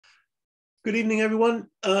Good evening, everyone.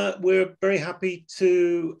 We're very happy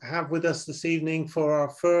to have with us this evening for our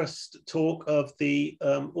first talk of the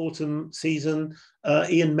autumn season,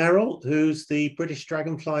 Ian Merrill, who's the British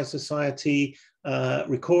Dragonfly Society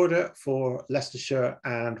Recorder for Leicestershire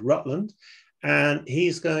and Rutland. And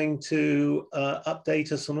he's going to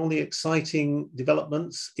update us on all the exciting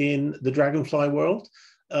developments in the dragonfly world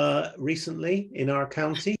recently in our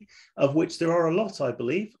county, of which there are a lot, I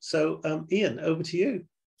believe. So Ian, over to you.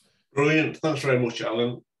 Brilliant. Thanks very much,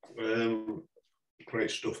 Alan. Great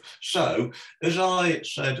stuff. So, as I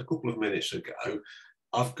said a couple of minutes ago,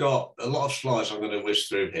 I've got a lot of slides I'm going to whiz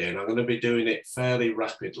through here, and I'm going to be doing it fairly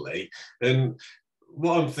rapidly. And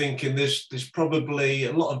what I'm thinking, there's probably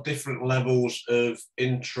a lot of different levels of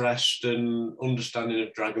interest and understanding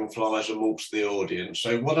of dragonflies amongst the audience.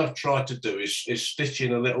 So what I've tried to do is stitch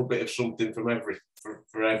in a little bit of something from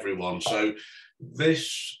for everyone. So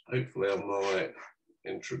this, hopefully on my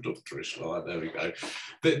introductory slide, there we go.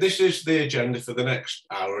 This is the agenda for the next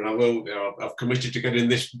hour, and I will, I've committed to getting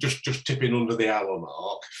this just tipping under the hour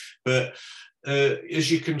mark. But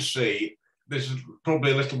as you can see, there's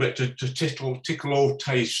probably a little bit to tickle all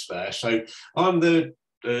tastes there. So I'm the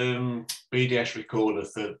BDS recorder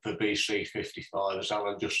for BC 55, as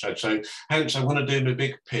Alan just said. So hence I'm going to do my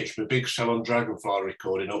big pitch, my big sell on dragonfly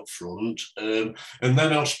recording up front, and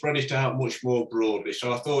then I'll spread it out much more broadly.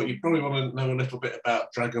 So I thought you probably want to know a little bit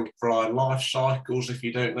about dragonfly life cycles if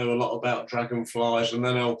you don't know a lot about dragonflies, and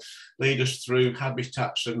then I'll lead us through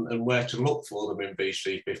habitats and where to look for them in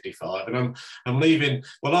BC 55. And I'm leaving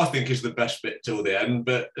what I think is the best bit till the end,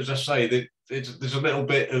 but as I say, there's a little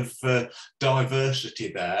bit of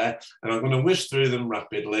diversity there, and I'm going to whiz through them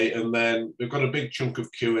rapidly, and then we've got a big chunk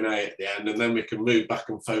of Q&A at the end, and then we can move back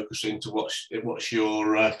and focus into what's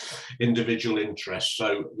your individual interest.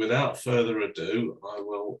 So without further ado, I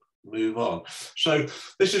will move on. So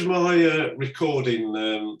this is my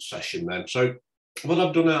recording session then. So what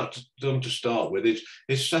I've done to start with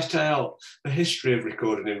is set out the history of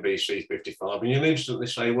recording in BC 55, and you'll instantly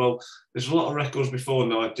say, well, there's a lot of records before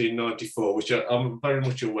 1994, which I'm very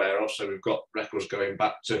much aware of. So we've got records going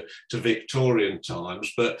back to Victorian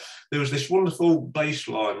times, but there was this wonderful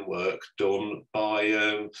baseline work done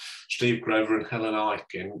by Steve Grover and Helen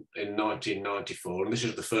Ike in 1994, and this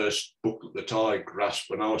is the first book that I grasped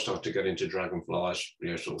when I started to get into dragonflies,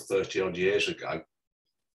 sort of 30 odd years ago.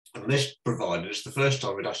 And this provided us the first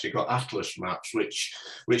time we'd actually got atlas maps, which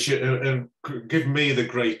give me the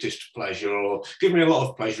greatest pleasure, or give me a lot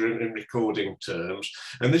of pleasure in recording terms.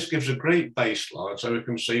 And this gives a great baseline, so we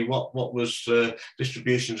can see what was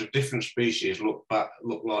distributions of different species look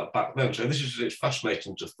like back then. So it's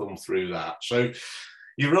fascinating to thumb through that. So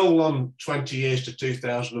you roll on 20 years to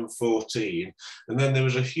 2014, and then there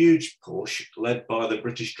was a huge push led by the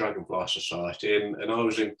British Dragonfly Society, and I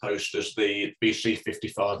was in post as the BC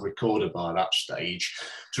 55 recorder by that stage,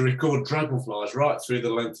 to record dragonflies right through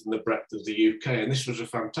the length and the breadth of the UK. And this was a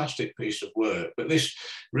fantastic piece of work, but this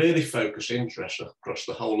really focused interest across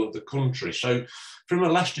the whole of the country. So from a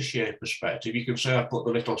Leicestershire perspective, you can say I put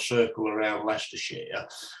the little circle around Leicestershire.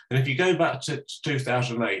 And if you go back to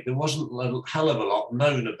 2008, there wasn't a hell of a lot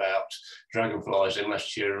known about dragonflies in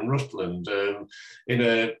Leicestershire and Rutland.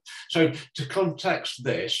 So to context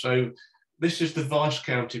this, so this is the Vice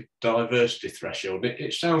County diversity threshold.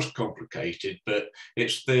 It sounds complicated, but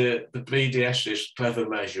it's the BDS's clever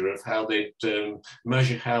measure of how they'd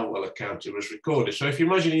measure how well a county was recorded. So if you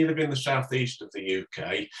imagine you live in the southeast of the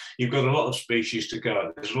UK, you've got a lot of species to go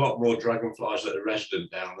at. There's a lot more dragonflies that are resident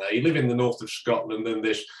down there. You live in the north of Scotland, and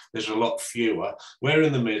there's a lot fewer. We're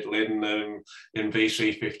in the middle in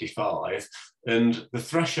BC 55. And the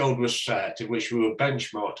threshold was set in which we were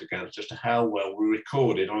benchmarked against as to how well we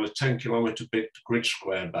recorded on a 10-kilometre grid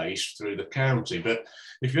square base through the county. But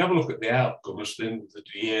if you have a look at the outcomes in the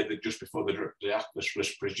year that just before the atlas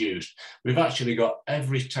was produced, we've actually got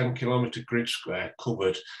every 10-kilometre grid square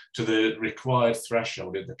covered to the required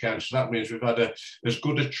threshold in the county. So that means we've had as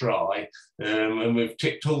good a try, and we've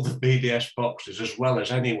ticked all the BDS boxes as well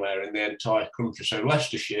as anywhere in the entire country. So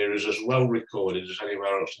Leicestershire is as well recorded as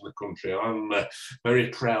anywhere else in the country. I'm very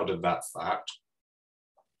proud of that fact.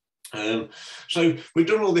 So we've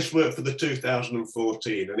done all this work for the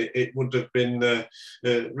 2014, and it would have been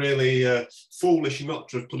really foolish not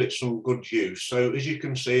to have put it some good use. So as you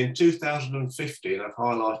can see, in 2015, I've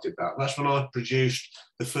highlighted that. That's when I produced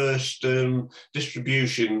the first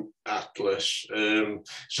distribution atlas.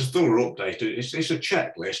 It's a thorough update. It's a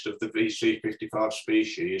checklist of the BC 55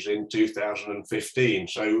 species in 2015.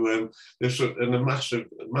 So there's a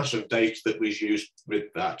massive data that was used with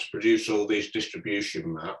that to produce all these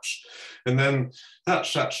distribution maps. And then that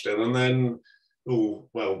sat still, and then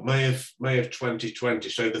May of 2020,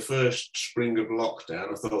 so the first spring of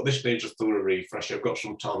lockdown. I thought this needs a thorough refresh. I've got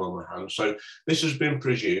some time on my hands, so this has been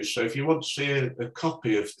produced. So if you want to see a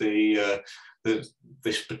copy of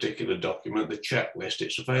this particular document, the checklist,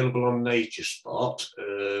 it's available on Nature Spot.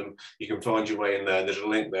 You can find your way in there. There's a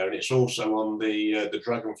link there, and it's also on the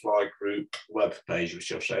Dragonfly group webpage,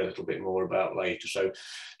 which I'll say a little bit more about later. So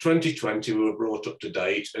 2020 we were brought up to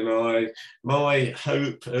date, and my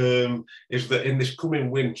hope is that in this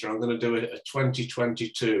coming winter I'm going to do a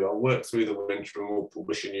 2022. I'll work through the winter and we'll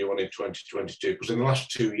publish a new one in 2022, because in the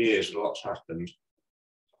last 2 years a lot's happened.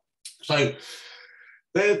 So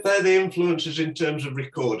they're the influences in terms of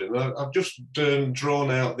recording. I've just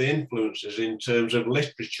drawn out the influences in terms of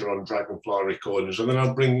literature on dragonfly recordings, and then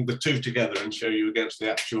I'll bring the two together and show you against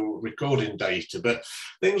the actual recording data. But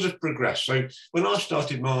things have progressed. So when I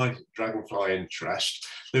started my dragonfly interest,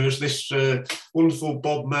 there was this wonderful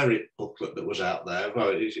Bob Merrill booklet that was out there.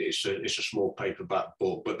 Well, it's a small paperback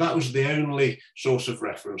book, but that was the only source of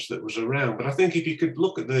reference that was around. But I think if you could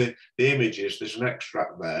look at the images, there's an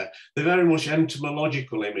extract there. They're very much entomological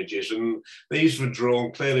images, and these were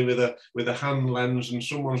drawn clearly with a hand lens, and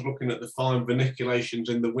someone's looking at the fine verniculations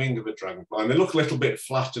in the wing of a dragonfly, and they look a little bit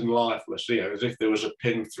flat and lifeless, as if there was a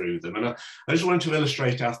pin through them. And I just wanted to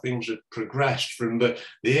illustrate how things had progressed from the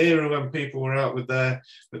era when people were out with their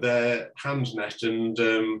hand net and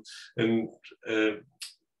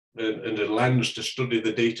a lens to study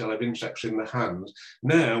the detail of insects in the hand.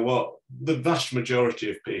 Now, what the vast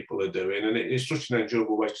majority of people are doing, and it's such an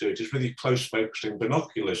enjoyable way to do it, is really close focusing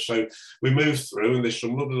binoculars. So we move through, and there's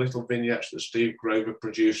some lovely little vignettes that Steve Grover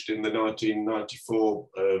produced in the 1994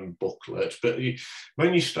 booklet. But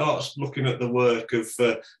when you start looking at the work of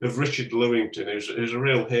Richard Lewington, who's a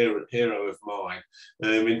real hero of mine,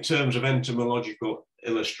 in terms of entomological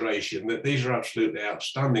illustration, that these are absolutely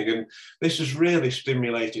outstanding, and this has really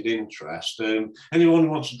stimulated interest. Anyone who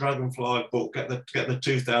wants a dragonfly book, get the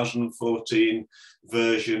 2014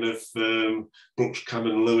 version of Brooks,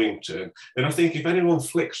 Cannon, Lewington. And I think if anyone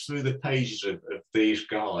flicks through the pages of these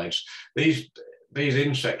guides, these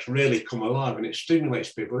insects really come alive, and it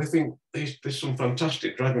stimulates people. They think there's some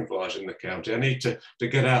fantastic dragonflies in the county. I need to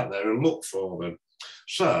get out there and look for them.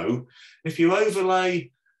 So if you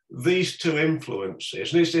overlay these two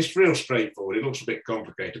influences, and it's real straightforward, it looks a bit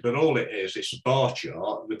complicated, but all it is, it's a bar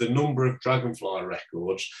chart with the number of dragonfly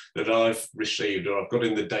records that I've received or I've got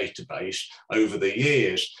in the database over the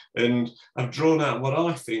years. And I've drawn out what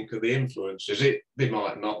I think are the influences. They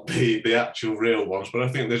might not be the actual real ones, but I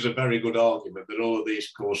think there's a very good argument that all of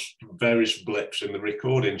these cause various blips in the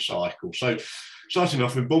recording cycle. So starting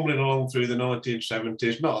off, we're bumbling along through the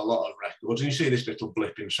 1970s, not a lot of records, and you see this little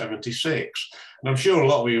blip in 76. And I'm sure a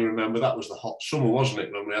lot of you remember that was the hot summer, wasn't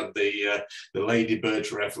it, when we had the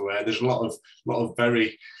ladybirds were everywhere. There's a lot of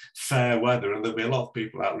very fair weather, and there'll be a lot of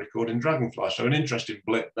people out recording dragonflies. So an interesting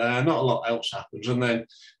blip there, not a lot else happens. And then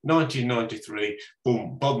 1993,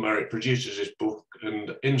 boom, Bob Merrill produces his book,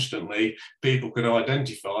 and instantly people can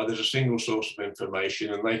identify, there's a single source of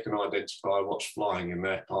information, and they can identify what's flying in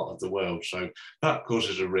their part of the world. So that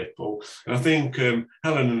causes a ripple. And I think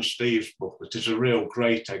Helen and Steve's booklet is a real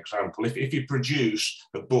great example. If you produce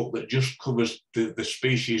a book that just covers the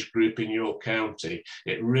species group in your county,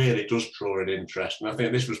 it really does draw an interest. And I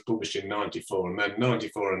think this was published in 94, and then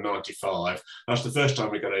 94 and 95, that's the first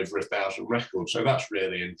time we got over 1,000 records. So that's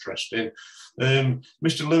really interesting. Mr.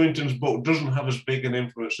 Lewington's book doesn't have as big an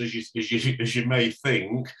influence as you may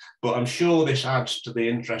think, but I'm sure this adds to the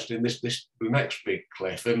interest in the next big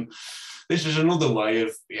cliff. And this is another way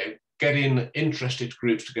of getting interested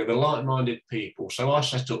groups together, like-minded people. So I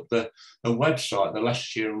set up a website, the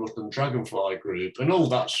Leicestershire and Rutland Dragonfly group, and all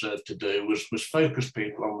that served to do was focus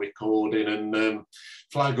people on recording and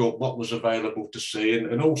flag up what was available to see,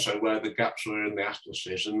 and also where the gaps were in the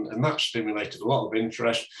atlases, and that stimulated a lot of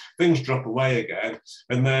interest. Things drop away again,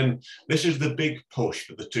 and then this is the big push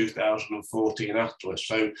for the 2014 atlas.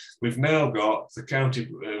 So we've now got the county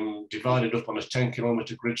divided up on a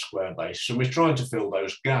 10-kilometre grid square basis, and we're trying to fill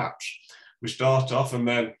those gaps. We start off, and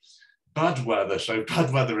then bad weather, so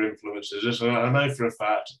bad weather influences us. And I know for a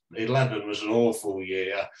fact 11 was an awful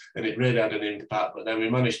year, and it really had an impact, but then we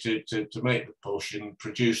managed to make the push and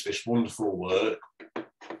produce this wonderful work.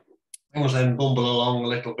 things then bumble along a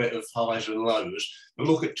little bit of highs and lows. But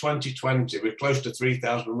look at 2020, we're close to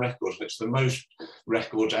 3,000 records, and it's the most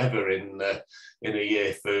records ever in a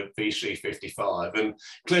year for VC 55. And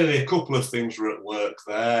clearly a couple of things were at work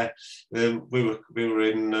there.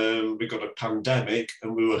 We got a pandemic,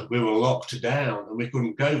 and we were locked down, and we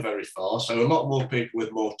couldn't go very far. So a lot more people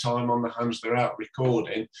with more time on their hands, they're out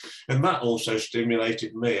recording. And that also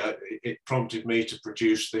stimulated me. It prompted me to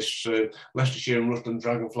produce this Leicestershire and Rutland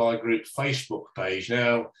Dragonfly Group Facebook page.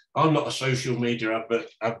 Now, I'm not a social media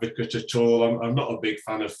advocate at all. I'm not a big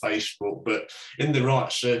fan of Facebook, but in the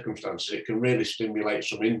right circumstances, it can really stimulate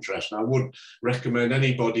some interest. And I would recommend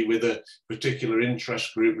anybody with a particular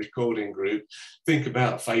interest group, recording group, think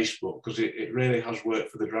about Facebook, because it really has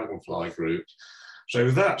worked for the Dragonfly group. So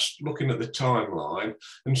that's looking at the timeline.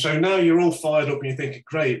 And so now you're all fired up and you're thinking,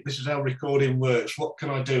 great, this is how recording works. What can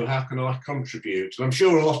I do? How can I contribute? And I'm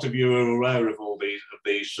sure a lot of you are aware of all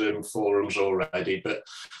these forums already, but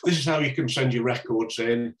this is how you can send your records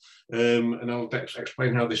in. And I'll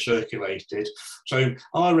explain how they're circulated. So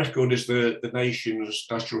iRecord is the nation's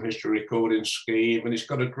natural history recording scheme, and it's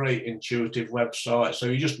got a great intuitive website. So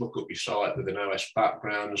you just look up your site with an OS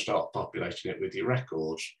background and start populating it with your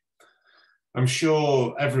records. I'm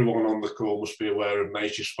sure everyone on the call must be aware of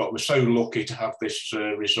NatureSpot. We're so lucky to have this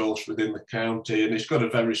resource within the county, and it's got a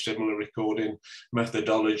very similar recording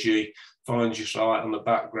methodology. Find your site on the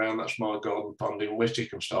background, that's my garden pond in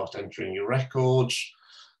Whittick, and start entering your records.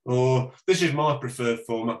 Or this is my preferred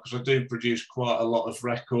format, because I do produce quite a lot of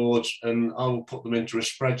records, and I will put them into a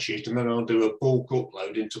spreadsheet, and then I'll do a bulk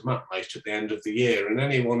upload into MapMate at the end of the year. And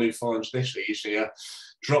anyone who finds this easier,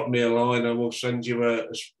 drop me a line. I will send you a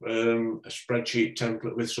spreadsheet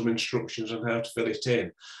template with some instructions on how to fill it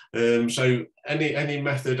in. So any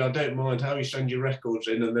method, I don't mind how you send your records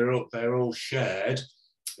in, and they're all shared.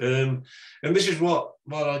 And this is what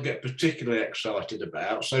I get particularly excited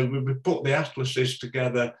about. So we put the atlases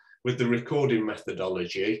together with the recording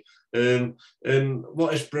methodology. And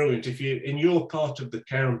what is brilliant, if you, in your part of the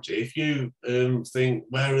county, if you think,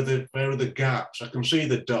 where are the gaps? I can see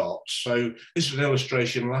the dots. So this is an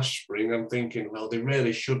illustration last spring. I'm thinking, well, they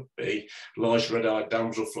really should be large red-eyed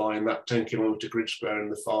damselfly in that 10-kilometre grid square in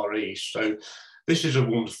the Far East. So this is a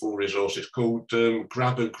wonderful resource. It's called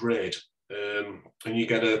Grab a Grid. And you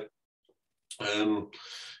get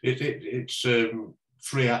it's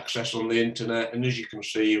free access on the internet, and as you can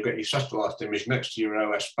see, you get your satellite image next to your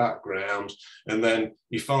OS background, and then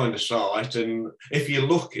you find a site, and if you're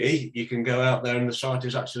lucky, you can go out there and the site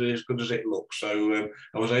is actually as good as it looks. So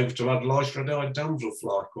I was able to add large red-eyed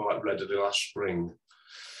damselfly quite readily last spring.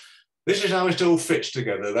 This is how it all fits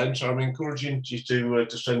together then. So I'm encouraging you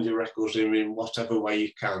to send your records in whatever way you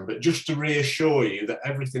can, but just to reassure you that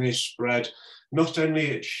everything is spread, not only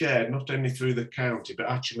it's shared, not only through the county, but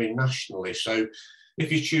actually nationally. So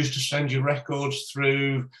if you choose to send your records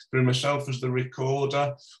through myself as the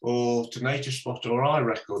recorder, or to NatureSpot or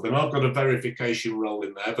iRecord, then I've got a verification role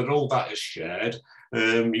in there, but all that is shared.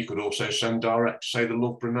 You could also send direct to, say, the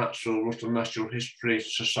Loughborough Rutland Natural History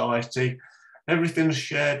Society. Everything's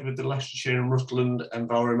shared with the Leicestershire and Rutland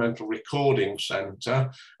Environmental Recording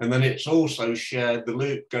Centre, and then it's also shared, the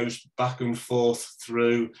loop goes back and forth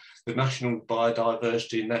through the National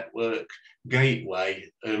Biodiversity Network gateway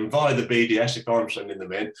via the BDS if I'm sending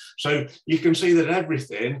them in. So you can see that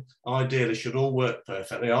everything ideally should all work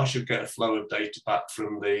perfectly. I should get a flow of data back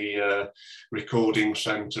from the recording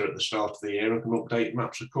centre at the start of the year and can update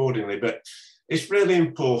maps accordingly. But it's really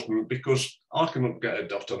important, because I can get a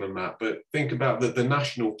dot on a map, but think about the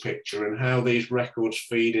national picture and how these records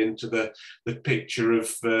feed into the picture of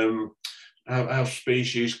how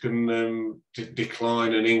species can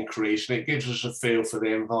decline and increase, and it gives us a feel for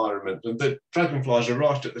the environment. And the dragonflies are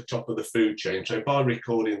right at the top of the food chain, so by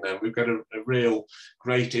recording them, we've got a real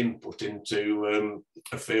great input into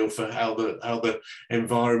a feel for how the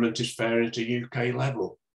environment is faring at a UK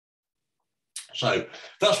level. So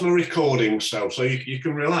that's my recording cell. So you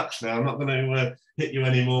can relax now. I'm not going to hit you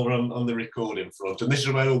anymore on the recording front. And this is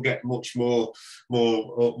where we'll get much more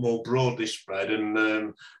broadly spread,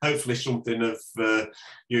 and hopefully something of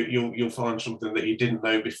you'll find something that you didn't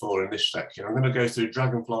know before in this section. I'm going to go through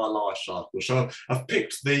dragonfly life cycle. So I've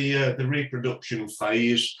picked the reproduction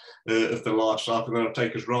phase of the life cycle, and then I'll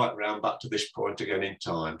take us right round back to this point again in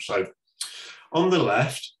time. So on the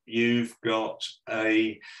left, you've got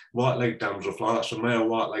a white-legged damselfly. That's a male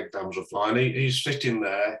white-legged damselfly, and he's sitting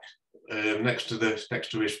there next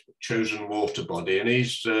to his chosen water body, and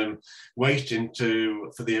he's waiting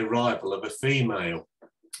for the arrival of a female.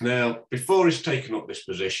 Now, before he's taken up this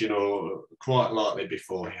position, or quite likely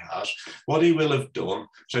before he has, what he will have done,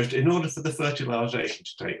 so in order for the fertilisation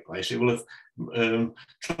to take place, he will have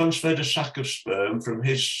transferred a sac of sperm from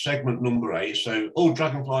his segment number 8. So all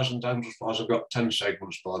dragonflies and damselflies have got 10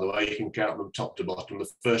 segments, by the way. You can count them top to bottom. The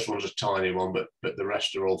first one's a tiny one, but the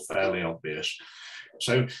rest are all fairly obvious.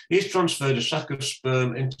 So he's transferred a sac of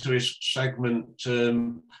sperm into his segment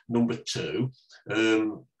number 2.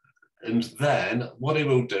 And then what he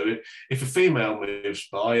will do, if a female moves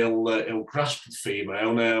by, he'll grasp the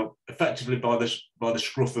female, now effectively by the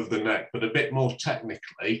scruff of the neck, but a bit more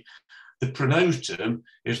technically, the pronotum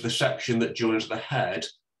is the section that joins the head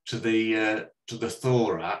to the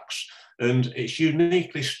thorax, and it's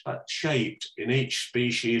uniquely shaped in each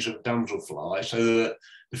species of damselfly, so that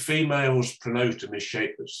the female's pronotum is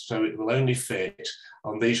shaped so it will only fit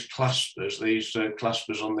on these claspers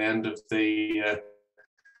on the end of the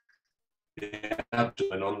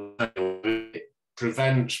abdomen. On it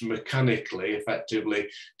prevents mechanically, effectively,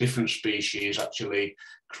 different species actually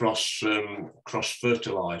cross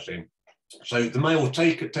fertilizing. So the male will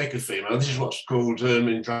take a female. This is what's called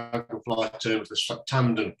in dragonfly terms the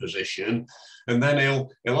tandem position, and then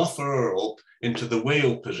he'll offer her up into the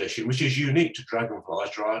wheel position, which is unique to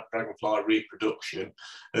dragonflies, dragonfly reproduction,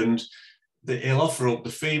 and he'll offer up the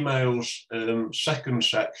female's second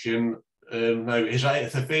section.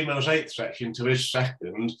 The female's 8th section to his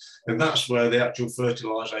second, and that's where the actual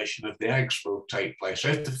fertilisation of the eggs will take place. So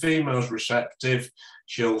if the female's receptive,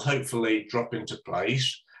 she'll hopefully drop into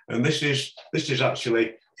place. And this is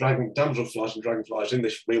actually damselflies and dragonflies in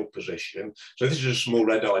this wheel position. So this is a small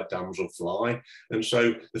red-eyed damselfly, and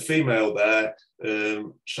so the female there,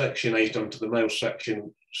 section 8 onto the male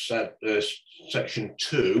section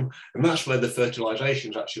 2, and that's where the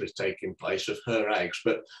fertilisation is actually taking place of her eggs.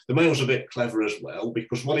 But the male's a bit clever as well,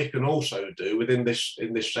 because what he can also do within this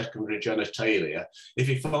secondary genitalia, if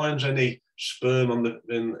he finds any sperm on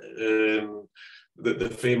that the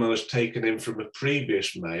female has taken in from a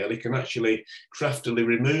previous male, he can actually craftily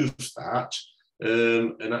remove that,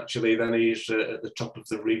 and actually then he's at the top of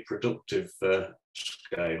the reproductive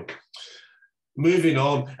scale. Moving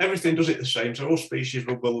on, everything does it the same. So all species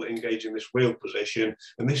will engage in this wheel position,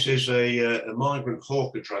 and this is a migrant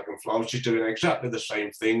hawker dragonfly, which is doing exactly the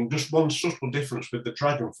same thing. Just one subtle difference with the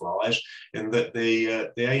dragonflies, in that the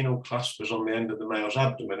anal claspers on the end of the male's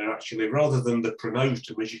abdomen are actually, rather than the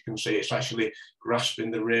pronotum, as you can see, it's actually grasping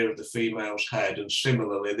the rear of the female's head, and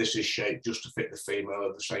similarly this is shaped just to fit the female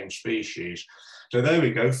of the same species. So there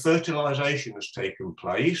we go, fertilisation has taken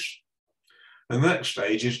place. The next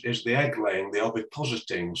stage is the egg laying, the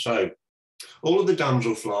ovipositing. So all of the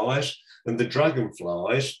damselflies and the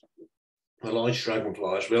dragonflies, the large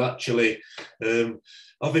dragonflies, will actually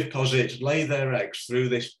oviposit, lay their eggs through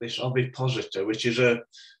this ovipositor, which is a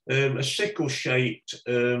sickle-shaped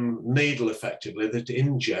needle, effectively, that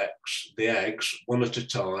injects the eggs one at a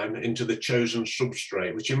time into the chosen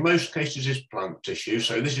substrate, which in most cases is plant tissue.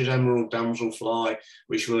 So this is emerald damselfly,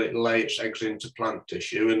 which will lay its eggs into plant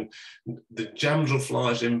tissue, and the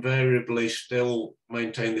damselflies invariably still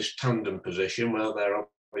maintain this tandem position where they're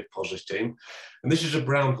ovipositing. And this is a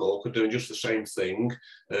brown hawker doing just the same thing.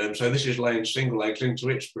 So this is laying single eggs into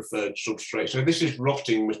its preferred substrate. So this is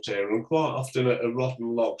rotting material, and quite often a rotten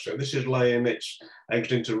log. So this is laying its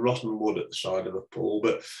eggs into rotten wood at the side of a pool.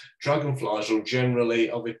 But dragonflies will generally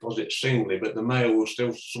oviposit singly, but the male will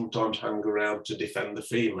still sometimes hang around to defend the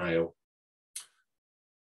female.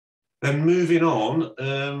 Then moving on,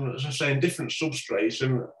 as I say, in different substrates,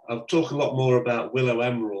 and I'll talk a lot more about willow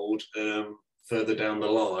emerald further down the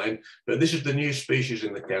line, but this is the new species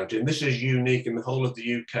in the county, and this is unique in the whole of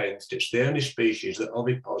the UK. It's the only species that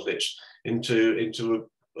oviposits into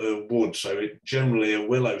a wood, so it's generally a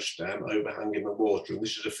willow stem overhanging the water, and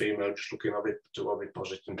this is a female just looking to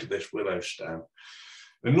oviposit into this willow stem.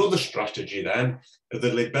 Another strategy then are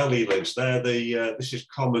the libellulids. This is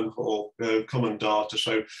common darter.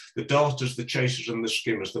 So the darters, the chasers, and the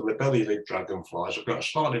skimmers, the libellulid dragonflies, have got a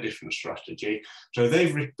slightly different strategy. So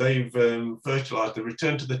they've fertilised, they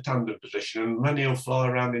return to the tandem position, and many will fly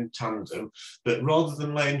around in tandem. But rather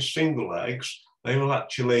than laying single eggs, they will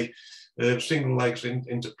actually single eggs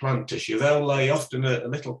into plant tissue. They'll lay often a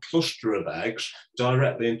little cluster of eggs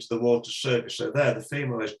directly into the water surface. So there, the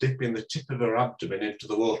female is dipping the tip of her abdomen into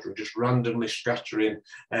the water and just randomly scattering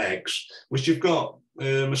eggs, which you've got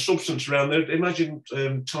a substance around there. Imagine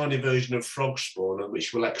a tiny version of frog spawn,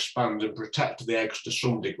 which will expand and protect the eggs to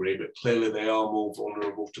some degree, but clearly they are more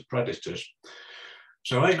vulnerable to predators.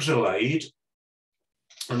 So eggs are laid,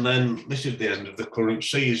 and then this is the end of the current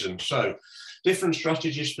season. So different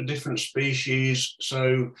strategies for different species.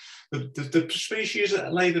 So the species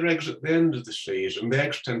that lay their eggs at the end of the season, the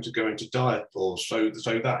eggs tend to go into diapause. So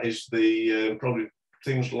that is the probably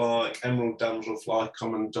things like emerald damselfly,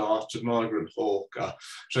 common dart, migrant hawker.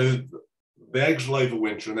 So the eggs will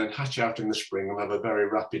overwinter and then hatch out in the spring and have a very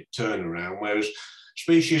rapid turnaround, whereas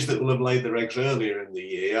species that will have laid their eggs earlier in the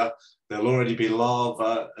year, there'll already be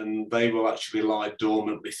larvae and they will actually lie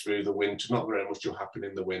dormantly through the winter. Not very much will happen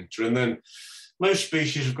in the winter. And then most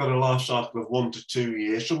species have got a life cycle of 1 to 2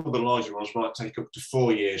 years. Some of the larger ones might take up to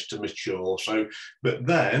 4 years to mature. So, but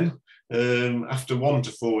then after 1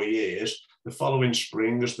 to 4 years, the following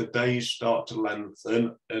spring, as the days start to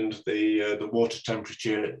lengthen and the water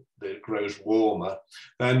temperature that grows warmer,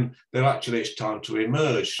 then it's time to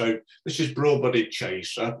emerge. So this is broad-bodied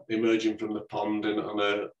chaser emerging from the pond and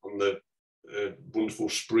on the wonderful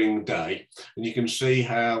spring day, and you can see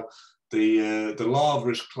how the larva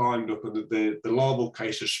has climbed up and the larval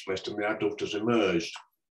case has split and the adult has emerged.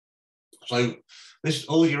 So this,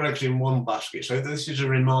 all your eggs in one basket. So this is a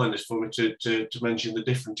reminder for me to mention the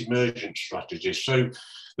different emergent strategies. So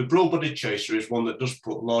the broad-bodied chaser is one that does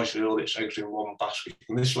put largely all its eggs in one basket,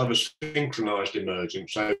 and this will have a synchronized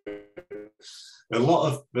emergence. So a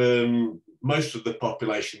lot of most of the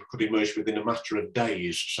population could emerge within a matter of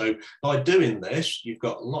days. So by doing this, you've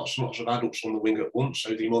got lots and lots of adults on the wing at once, so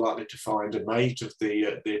you're more likely to find a mate of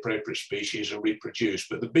the appropriate species and reproduce.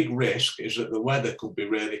 But the big risk is that the weather could be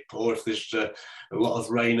really poor. If there's a lot of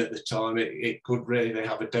rain at the time, it could really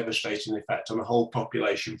have a devastating effect on the whole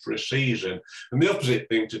population for a season. And the opposite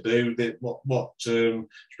thing to do, what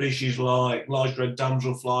species like large red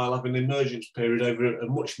damselfly will have an emergence period over a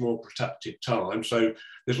much more protracted time. So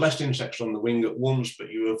there's less insects on the wing at once, but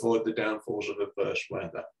you avoid the downfalls of adverse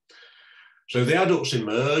weather. So the adults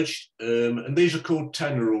emerged, and these are called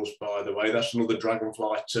tenerals, by the way. That's another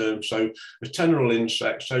dragonfly term. So a teneral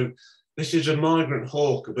insect. So this is a migrant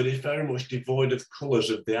hawker, but it's very much devoid of colours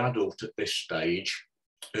of the adult at this stage.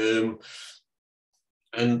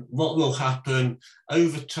 And what will happen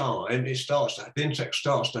over time, the insect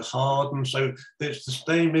starts to harden. So it's the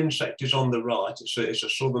same insect is on the right. It's a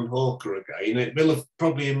southern hawker again. It will have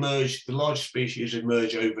probably emerged, the large species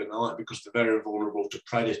emerge overnight because they're very vulnerable to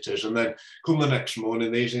predators. And then come the next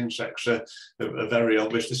morning, these insects are very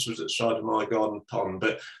obvious. This was at the side of my garden pond,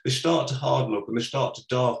 but they start to harden up and they start to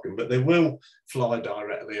darken, but they will fly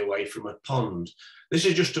directly away from a pond. This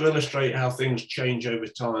is just to illustrate how things change over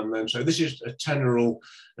time then. So this is a teneral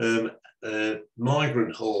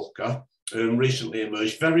migrant hawker, recently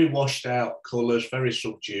emerged, very washed out colours, very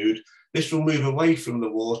subdued. This will move away from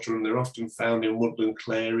the water and they're often found in woodland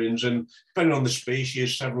clearings, and depending on the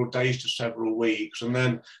species, several days to several weeks. And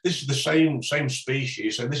then this is the same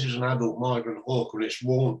species. So this is an adult migrant hawker and it's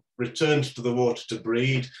returns to the water to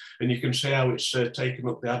breed. And you can see how it's taken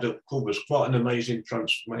up the adult covers, quite an amazing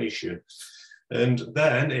transformation. And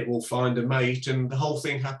then it will find a mate and the whole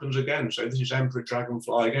thing happens again. So this is emperor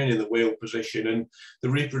dragonfly again in the wheel position and the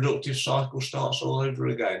reproductive cycle starts all over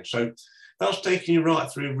again. So that's taking you right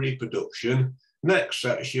through reproduction. Next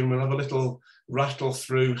section, we'll have a little rattle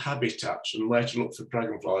through habitats and where to look for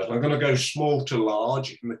dragonflies. And I'm going to go small to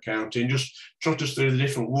large in the county and just trot us through the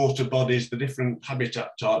different water bodies, the different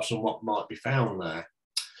habitat types and what might be found there.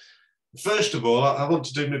 First of all, I want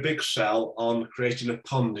to do my big sell on creating a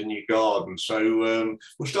pond in your garden. So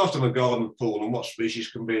we'll start on a garden pool and what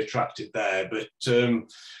species can be attracted there. But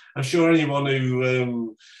I'm sure anyone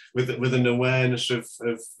who, with an awareness of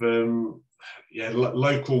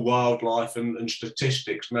local wildlife and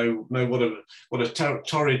statistics know what a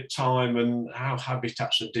torrid time and how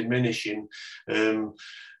habitats are diminishing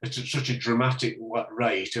at such a dramatic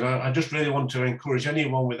rate. And I just really want to encourage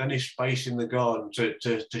anyone with any space in the garden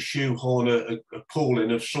to shoehorn a pool in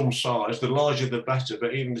of some size. The larger the better,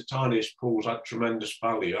 but even the tiniest pools add tremendous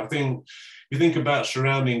value. I think if you think about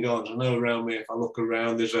surrounding gardens, I know around me, if I look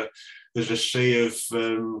around, there's a sea of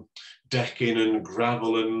decking and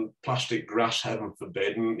gravel and plastic grass, heaven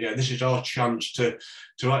forbid. And yeah, this is our chance to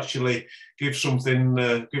actually give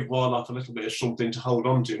wildlife a little bit of something to hold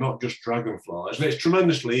on to, not just dragonflies. And it's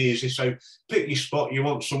tremendously easy. So pick your spot. You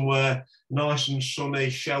want somewhere nice and sunny,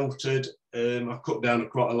 sheltered. I cut down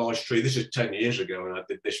quite a large tree. This is 10 years ago when I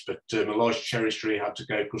did this, but a large cherry tree had to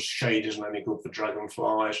go because shade isn't any good for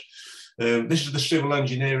dragonflies. This is the civil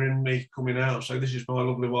engineer in me coming out. So this is my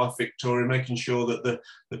lovely wife, Victoria, making sure that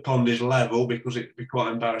the pond is level, because it'd be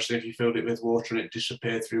quite embarrassing if you filled it with water and it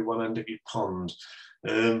disappeared through one end of your pond.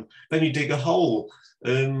 Then you dig a hole,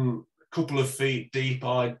 a couple of feet deep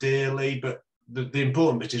ideally, but the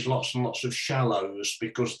important bit is lots and lots of shallows,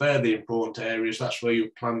 because they're the important areas. That's where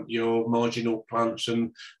you plant your marginal plants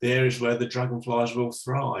and the areas where the dragonflies will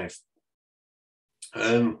thrive.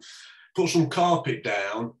 Put some carpet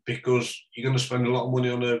down, because you're going to spend a lot of money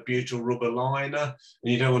on a beautiful rubber liner,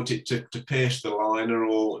 and you don't want it to pierce the liner,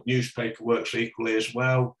 or newspaper works equally as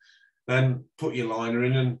well. Then put your liner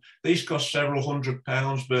in, and these cost several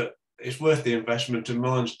 £100, but it's worth the investment. And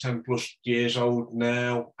mine's 10 plus years old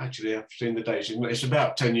now. Actually, I've seen the dates. It's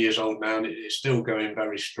about 10 years old now, and it's still going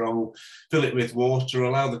very strong. Fill it with water,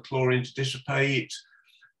 allow the chlorine to dissipate,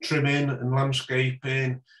 trimming and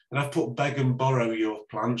landscaping. And I've put beg and borrow your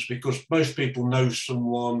plants, because most people know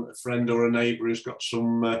someone, a friend or a neighbour, who's got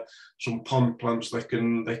some pond plants they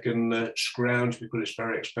can scrounge, because it's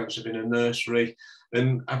very expensive in a nursery.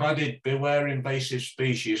 And I've added beware invasive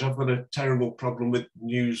species. I've got a terrible problem with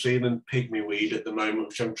New Zealand pygmy-weed at the moment,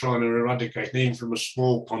 which I'm trying to eradicate. And even from a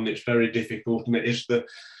small pond, it's very difficult, and it is the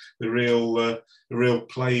real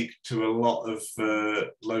plague to a lot of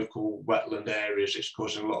local wetland areas. It's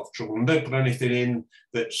causing a lot of trouble. And don't put anything in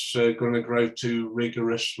that's going to grow too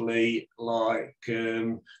rigorously, like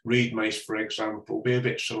reed mace, for example. Be a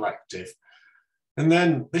bit selective. And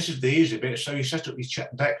then this is the easy bit. So you set up your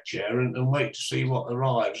deck chair and wait to see what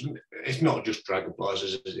arrives. And it's not just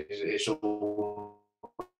dragonflies, it's all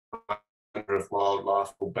of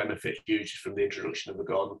wildlife will benefit hugely from the introduction of the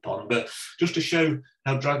garden pond. But just to show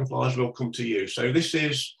how dragonflies will come to you. So this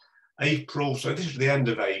is April. So this is the end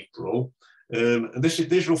of April. And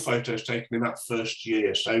these are all photos taken in that first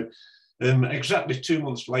year. So exactly 2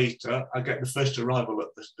 months later, I get the first arrival at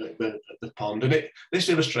the pond. And this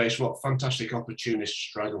illustrates what fantastic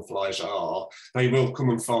opportunists dragonflies are. They will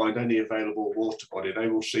come and find any available water body. They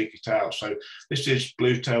will seek it out. So this is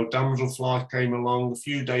blue-tailed damselfly came along. A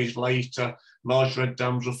few days later, large red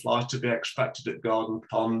damselfly to be expected at garden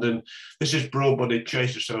pond. And this is broad-bodied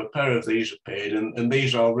chaser. So a pair of these appeared. And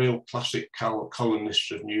these are real classic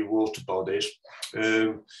colonists of new water bodies.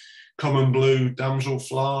 Common blue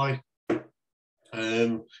damselfly,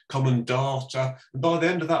 common darter. And by the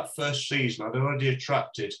end of that first season, I'd already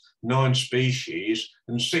attracted 9 species,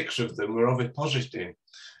 and 6 of them were ovipositing.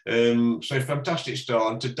 So fantastic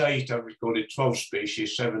start. And to date, I've recorded 12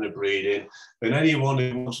 species, 7 are breeding. And anyone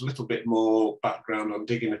who wants a little bit more background on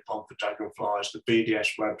digging a pond for dragonflies, the BDS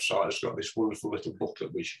website has got this wonderful little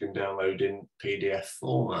booklet which you can download in PDF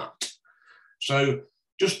format. So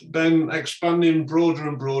just then expanding broader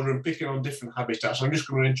and broader and picking on different habitats. I'm just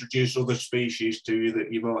going to introduce other species to you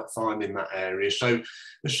that you might find in that area. So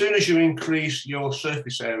as soon as you increase your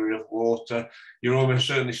surface area of water, you'll almost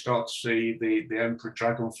certainly start to see the emperor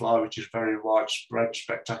dragonfly, which is very widespread,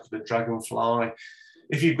 spectacular dragonfly.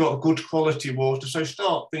 If you've got good quality water, so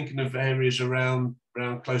start thinking of areas around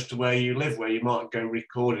close to where you live, where you might go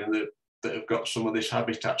recording that have got some of this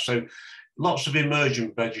habitat. So lots of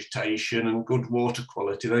emergent vegetation and good water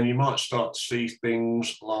quality, then you might start to see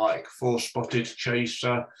things like 4-spotted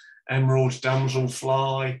chaser, emerald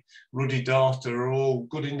damselfly, ruddy darter are all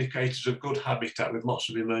good indicators of good habitat with lots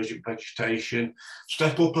of emergent vegetation.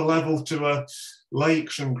 Step up a level to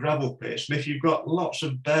lakes and gravel pits, and if you've got lots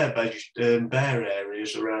of bare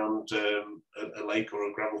areas around a lake or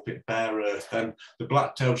a gravel pit, bare earth, then the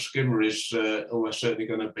black-tailed skimmer is almost certainly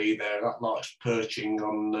going to be there. That likes perching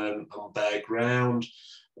on bare ground.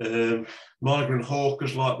 Migrant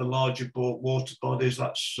hawkers like the larger water bodies,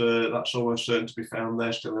 that's almost certain to be found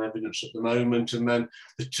there, still in evidence at the moment. And then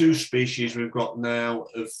the 2 species we've got now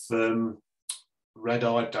of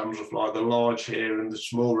red-eyed damselfly, the large here and the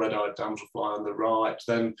small red-eyed damselfly on the right,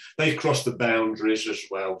 then they cross the boundaries as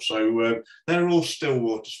well. So they're all still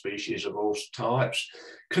water species of all types.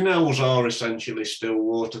 Canals are essentially still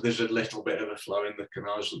water. There's a little bit of a flow in the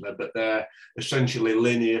canals, isn't there? But they're essentially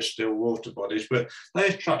linear still water bodies. But they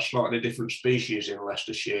attract slightly different species in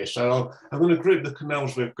Leicestershire. So I'm going to group the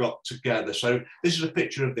canals we've got together. So this is a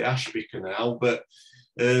picture of the Ashby Canal, but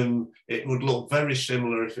it would look very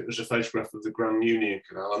similar if it was a photograph of the Grand Union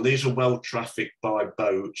Canal. And these are well trafficked by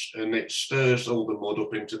boats, and it stirs all the mud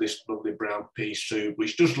up into this lovely brown pea soup,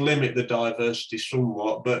 which does limit the diversity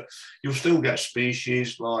somewhat, but you'll still get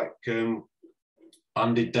species like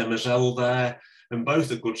banded demoiselle there, and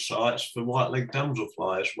both are good sites for white-legged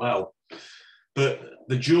damselfly as well. But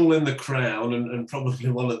the jewel in the crown, and probably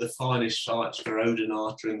one of the finest sites for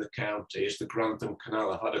odonata in the county, is the Grantham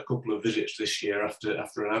Canal. I've had a couple of visits this year after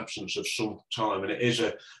an absence of some time, and it is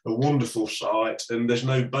a wonderful site, and there's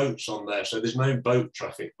no boats on there, so there's no boat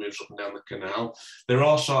traffic moves up and down the canal. There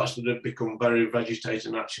are sites that have become very vegetated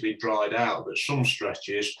and actually dried out, but some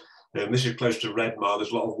stretches, this is close to Redmar,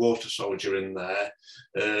 there's a lot of water soldier in there,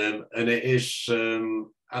 and it is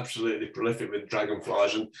absolutely prolific with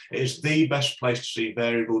dragonflies, and it is the best place to see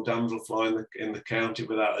variable damselfly in the county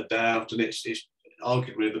without a doubt, and it's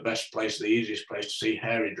arguably the best place, the easiest place to see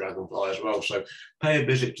hairy dragonfly as well. So pay a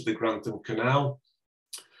visit to the Grantham Canal.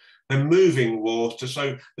 And moving water,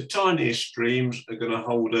 so the tiniest streams are going to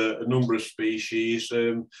hold a number of species.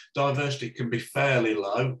 Diversity can be fairly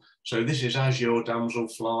low. So this is azure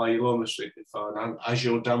damselfly. You'll almost find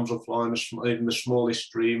azure damselfly in the smallest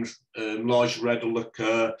streams. Large red will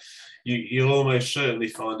occur. You'll almost certainly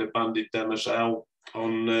find a banded demoiselle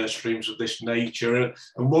on streams of this nature.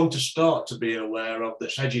 And one to start to be aware of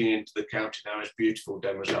that's edging into the county now is beautiful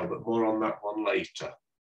demoiselle, but more on that one later.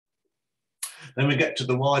 Then we get to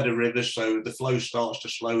the wider rivers, so the flow starts to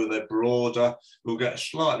slow, they're broader. We'll get a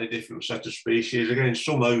slightly different set of species, again,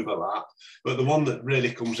 some overlap, but the one that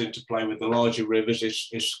really comes into play with the larger rivers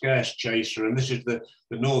is scarce chaser, and this is the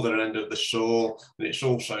northern end of the Soar, and it's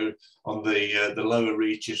also on the lower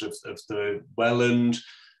reaches of the Welland.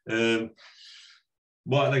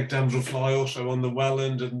 White-legged damselfly also on the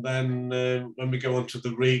Welland, and then when we go on to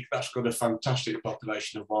the Reek, that's got a fantastic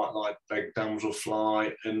population of white-legged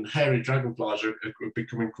damselfly, and hairy dragonflies are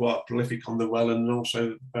becoming quite prolific on the Welland and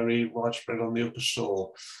also very widespread on the Upper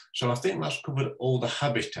Soar. So I think that's covered all the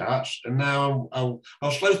habitats, and now I'll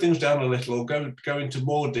slow things down a little, or go into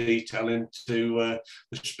more detail into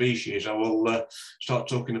the species. I will start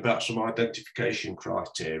talking about some identification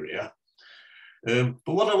criteria. But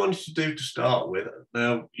what I wanted to do to start with,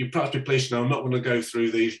 now you'll perhaps be pleased to know I'm not going to go through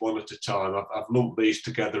these one at a time. I've lumped these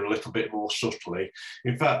together a little bit more subtly.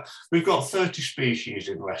 In fact, we've got 30 species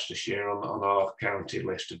in Leicestershire on our county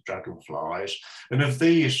list of dragonflies, and of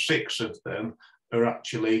these, 6 of them are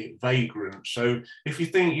actually vagrant. So if you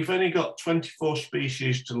think you've only got 24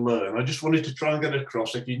 species to learn, I just wanted to try and get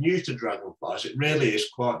across, if you're new to dragonflies, it really is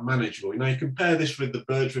quite manageable. You know, you compare this with the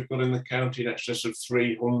birds we've got in the county, in excess of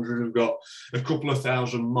 300, we've got a couple of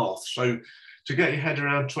thousand moths. So to get your head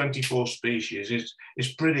around 24 species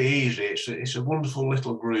is pretty easy. It's a wonderful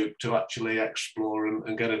little group to actually explore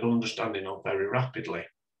and get an understanding of very rapidly.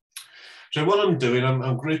 So what I'm doing,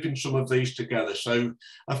 I'm grouping some of these together. So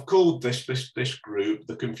I've called this group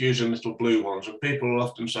the confusing little blue ones, and people will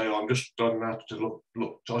often say, oh, I'm just starting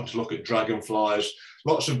to look at dragonflies.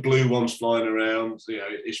 Lots of blue ones flying around. You know,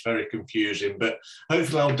 it's very confusing, but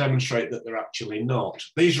hopefully I'll demonstrate that they're actually not.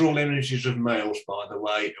 These are all images of males, by the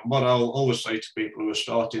way. And what I'll always say to people who are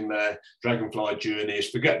starting their dragonfly journey is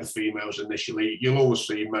forget the females initially. You'll always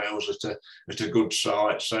see males at a good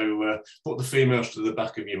sight. So put the females to the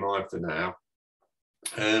back of your mind for now.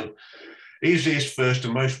 Easiest first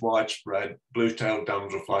and most widespread, blue-tailed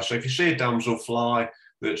damselfly. So if you see a damselfly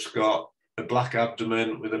that's got a black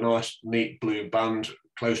abdomen with a nice neat blue band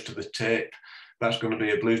close to the tip, that's going to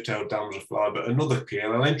be a blue-tailed damselfly. But another key,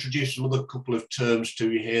 and I'll introduce another couple of terms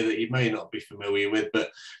to you here that you may not be familiar with, but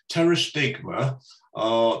pterostigma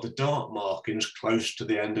are the dark markings close to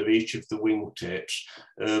the end of each of the wingtips.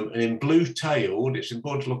 And in blue-tailed, it's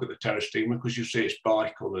important to look at the pterostigma because you see it's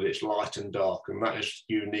bicoloured, it's light and dark, and that is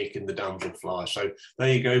unique in the damselfly. So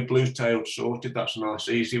there you go, blue-tailed sorted, that's a nice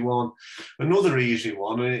easy one. Another easy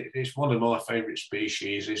one, and it's one of my favourite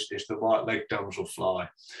species, is the white-legged damselfly.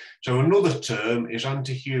 So another term is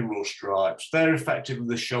antihumeral stripes. They're effectively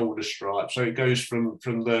the shoulder stripes, so it goes from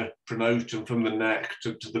the pronotum, from the neck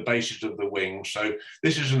to the bases of the wings. So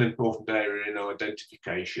this is an important area in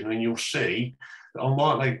identification, and you'll see that on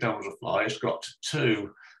white-legged damselfly, it's got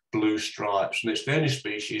 2 blue stripes, and it's the only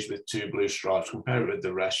species with 2 blue stripes. Compare it with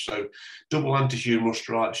the rest. So double antihumeral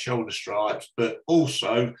stripes, shoulder stripes, but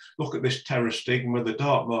also look at this pterostigma, the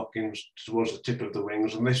dark markings towards the tip of the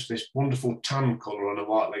wings, and this wonderful tan colour on a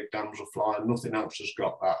white-legged damselfly, and nothing else has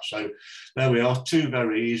got that. So there we are, 2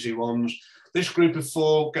 very easy ones. This group of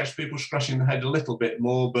 4 gets people scratching the head a little bit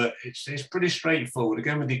more, but it's pretty straightforward.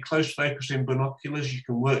 Again, with your close focusing binoculars, you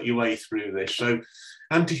can work your way through this. So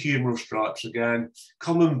antihumeral stripes again,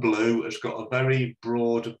 common blue has got a very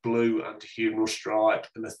broad blue antihumeral stripe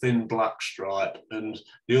and a thin black stripe, and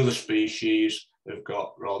the other species have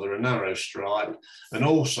got rather a narrow stripe. And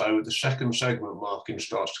also the second segment marking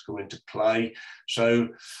starts to come into play. So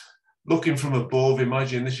looking from above,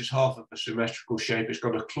 imagine this is half of a symmetrical shape. It's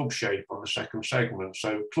got a club shape on the second segment.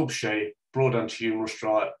 So club shape, broad antihumeral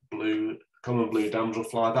stripe, blue, common blue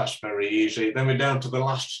damselfly, that's very easy. Then we're down to the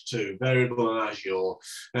last 2, variable and azure.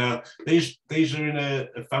 Now, these are in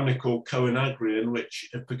a family called Coenagrian, which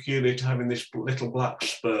are peculiar to having this little black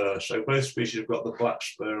spur. So both species have got the black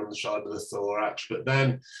spur on the side of the thorax, but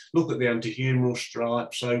then look at the antihumeral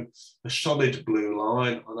stripe. So a solid blue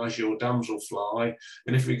line on azure damselfly.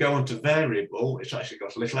 And if we go on to variable, it's actually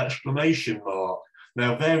got a little exclamation mark.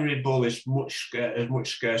 Now, variable is a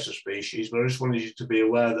much scarcer species, but I just wanted you to be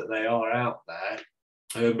aware that they are out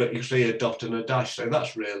there. But you see a dot and a dash, so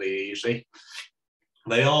that's really easy.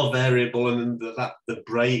 They are variable, and the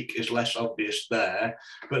break is less obvious there.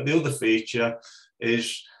 But the other feature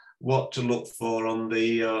is what to look for on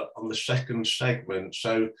the second segment.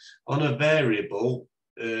 So on a variable,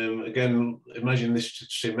 again, imagine this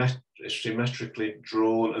is symmetrically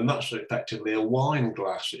drawn, and that's effectively a wine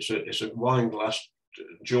glass. It's a wine glass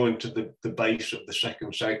joined to the base of the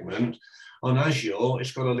second segment. On Azure,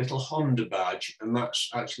 it's got a little Honda badge, and that's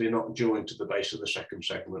actually not joined to the base of the second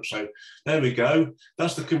segment. So there we go.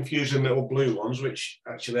 That's the confusing little blue ones, which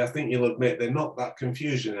actually I think you'll admit they're not that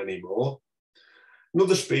confusing anymore.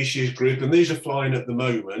 Another species group, and these are flying at the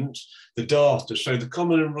moment, the darters. So the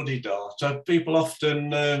common and ruddy darter, people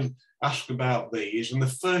often ask about these, and the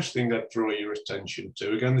first thing I'd draw your attention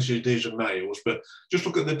to, again, these are males, but just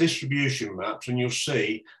look at the distribution maps and you'll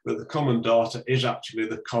see that the common darter is actually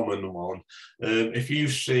the common one. If you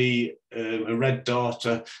see a red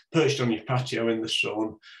darter perched on your patio in the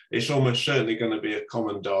sun, it's almost certainly going to be a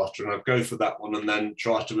common darter, and I'd go for that one and then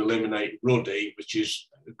try to eliminate ruddy, which is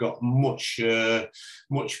got much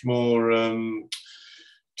more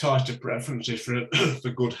tighter preferences for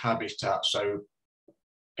good habitat. So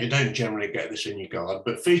you don't generally get this in your garden,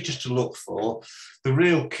 but features to look for. The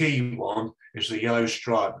real key one is the yellow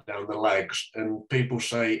stripe down the legs, and people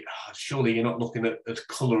say, oh, surely you're not looking at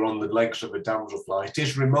colour on the legs of a damselfly. It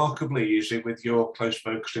is remarkably easy with your close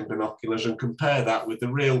focusing binoculars, and compare that with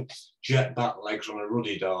the real jet back legs on a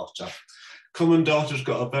ruddy darter. Common darter's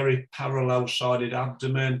got a very parallel-sided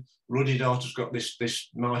abdomen. Ruddy darter's got this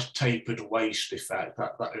nice tapered waist effect.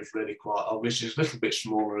 That is really quite obvious. It's a little bit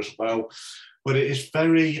smaller as well, but it is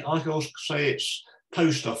very, I can also say it's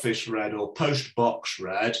post office red or post box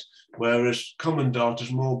red, whereas common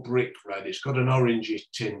darter's more brick red. It's got an orangey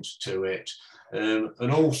tint to it.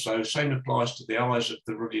 And also, same applies to the eyes of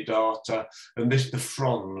the ruddy darter. And the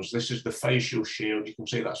fronds, this is the facial shield. You can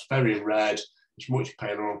see that's very red. It's much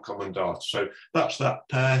paler on common darter. So that's that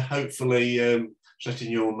pair, hopefully set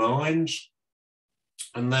in your minds.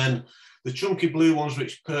 And then the chunky blue ones,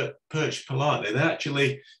 which perch politely, they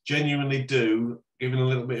actually genuinely do, given a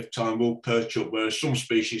little bit of time, will perch up, whereas some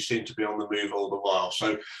species seem to be on the move all the while.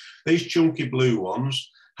 So these chunky blue ones,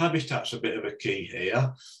 habitat's a bit of a key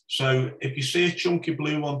here. So if you see a chunky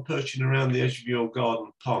blue one perching around the edge of your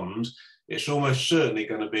garden pond, it's almost certainly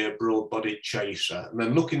going to be a broad-bodied chaser. And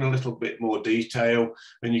then looking a little bit more detail,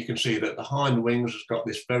 and you can see that the hind wings has got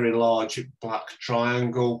this very large black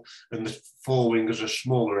triangle, and the forewing is a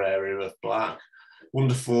smaller area of black.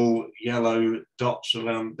 Wonderful yellow dots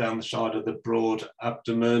down the side of the broad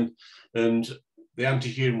abdomen, and the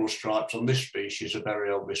antehumeral stripes on this species are very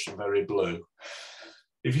obvious and very blue.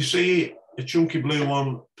 If you see a chunky blue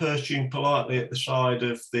one perching politely at the side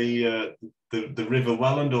of the River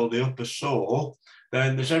Welland or the Upper Soar,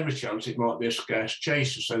 then there's every chance it might be a scarce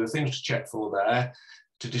chaser. So the things to check for there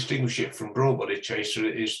to distinguish it from broad-body chaser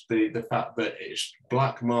is the fact that its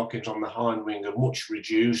black markings on the hind wing are much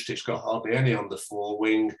reduced. It's got hardly any on the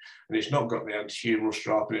forewing, and it's not got the antehumeral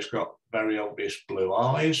stripe, and it's got very obvious blue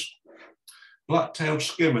eyes. Black-tailed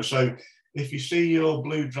skimmer. So if you see your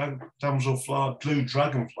blue dragonfly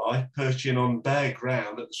perching on bare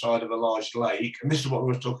ground at the side of a large lake, and this is what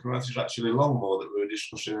we were talking about, this is actually Longmoor that we were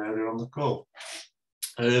discussing earlier on the call.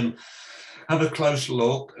 Have a close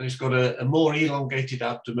look, and it's got a more elongated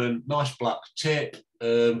abdomen, nice black tip,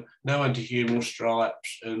 no antehumeral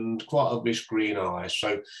stripes, and quite obvious green eyes.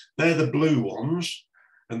 So they're the blue ones,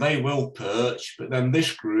 and they will perch, but then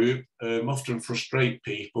this group often frustrate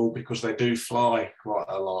people because they do fly quite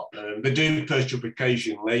a lot. They do perch up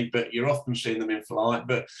occasionally, but you're often seeing them in flight,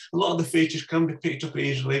 but a lot of the features can be picked up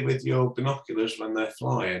easily with your binoculars when they're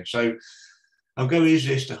flying. So I'll go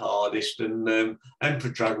easiest to hardest, and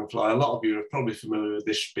emperor dragonfly, a lot of you are probably familiar with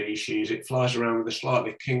this species. It flies around with a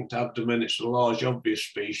slightly kinked abdomen. It's a large, obvious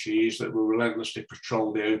species that will relentlessly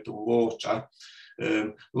patrol the open water.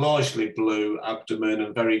 Largely blue abdomen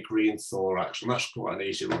and very green thorax, and that's quite an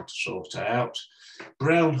easy one to sort out.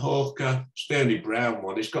 Brown hawker, it's the only brown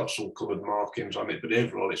one. It's got some coloured markings on it, but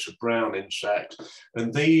overall it's a brown insect.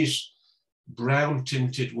 And these brown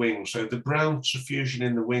tinted wings, so the brown suffusion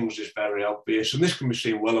in the wings is very obvious, and this can be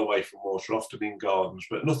seen well away from water, often in gardens,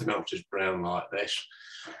 but nothing else is brown like this.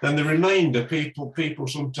 Then the remainder, people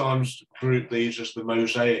sometimes group these as the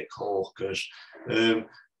mosaic hawkers.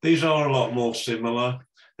 These are a lot more similar.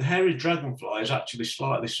 The hairy dragonfly is actually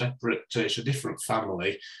slightly separate. It's a different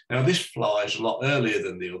family. Now, this flies a lot earlier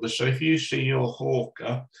than the others. So if you see your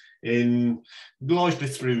hawker in largely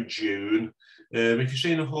through June, If you've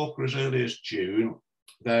seen a hawker as early as June,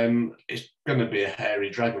 then it's going to be a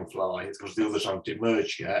hairy dragonfly because the others haven't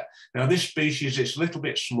emerged yet. Now, this species, it's a little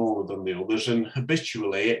bit smaller than the others, and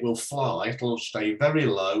habitually it will fly, it'll stay very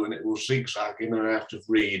low, and it will zigzag in and out of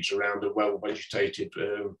reeds around a well-vegetated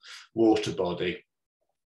water body.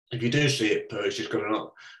 If you do see it perched, it's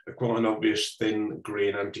got quite an obvious thin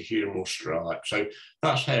green antihumoral stripe. So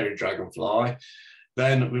that's hairy dragonfly.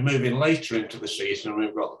 Then we're moving later into the season and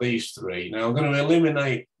we've got these three. Now I'm going to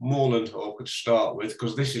eliminate moorland hawker to start with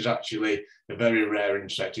because this is actually a very rare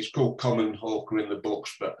insect. It's called common hawker in the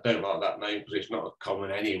books, but I don't like that name because it's not common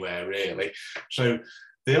anywhere really. So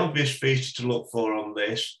the obvious feature to look for on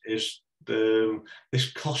this is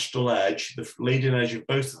this costal edge. The leading edge of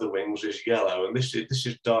both of the wings is yellow, and this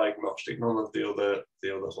is diagnostic. None of the other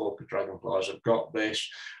hawker dragonflies have got this,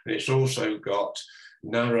 and it's also got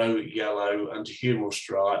narrow yellow antihumoral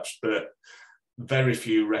stripes, but very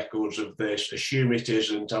few records of this. Assume it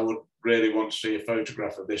isn't. I would really want to see a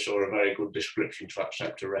photograph of this or a very good description to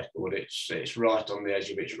accept a record. It's right on the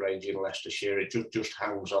edge of its range in Leicestershire. It just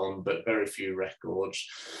hangs on, but very few records.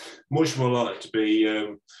 Much more likely to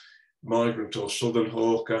be migrant or southern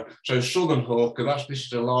hawker. So southern hawker, this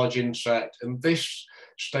is a large insect, and this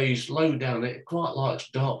stays low down. It quite likes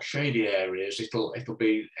dark, shady areas. It'll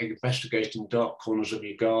be investigating dark corners of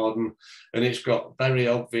your garden, and it's got very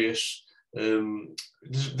obvious.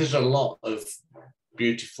 There's a lot of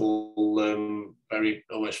beautiful, very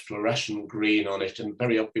almost fluorescent green on it, and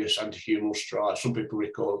very obvious antihumoral stripes. Some people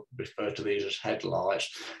refer to these as headlights.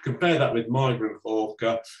 Compare that with migrant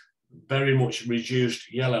hawker. Very much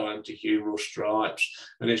reduced yellow antihumoral stripes,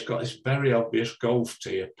 and it's got this very obvious golf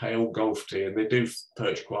tee, a pale golf tee, and they do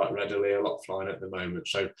perch quite readily, a lot flying at the moment.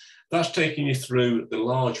 So that's taking you through the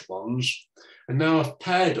large ones. And now I've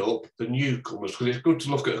paired up the newcomers because it's good to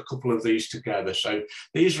look at a couple of these together. So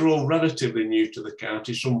these are all relatively new to the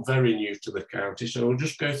county, some very new to the county. So we'll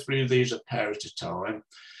just go through these a pair at a time.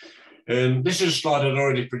 This is a slide I'd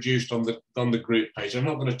already produced on the group page. I'm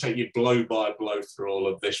not going to take you blow by blow through all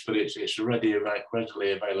of this, but it's a readily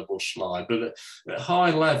available slide. But at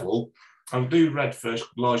high level, I'll do red first,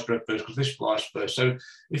 large red first, because this flies first. So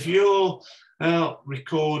if you're out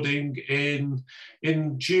recording in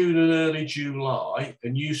June and early July,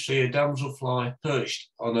 and you see a damselfly perched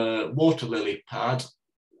on a water lily pad,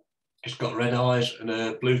 it's got red eyes and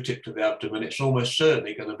a blue tip to the abdomen, it's almost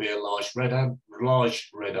certainly going to be a large red-eyed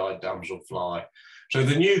damselfly. So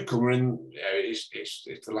the newcomer, it's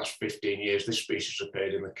the last 15 years this species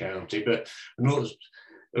appeared in the county, but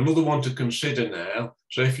another one to consider now.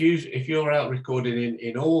 So if you're out recording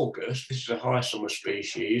in August, this is a high summer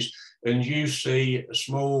species, and you see a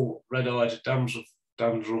small red-eyed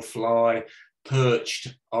damselfly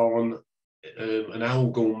perched on an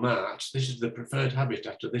algal mat, this is the preferred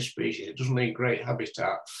habitat of this species. It doesn't need great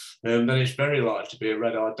habitat, then it's very likely to be a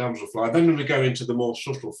red-eyed damselfly. Then we go into the more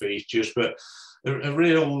subtle features, but a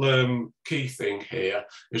real key thing here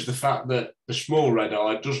is the fact that the small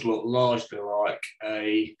red-eye does look largely like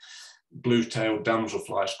a blue-tailed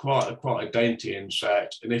damselfly. It's quite a dainty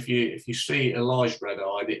insect, and if you see a large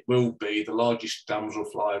red-eyed, it will be the largest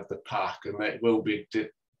damselfly of the pack, and it will be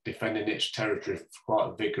defending its territory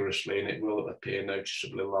quite vigorously, and it will appear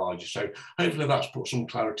noticeably larger. So hopefully that's put some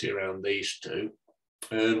clarity around these two.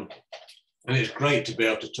 And it's great to be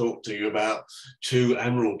able to talk to you about two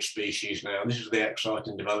emerald species now. This is the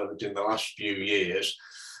exciting development in the last few years.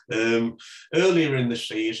 Earlier in the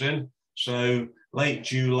season, so late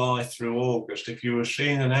July through August, if you were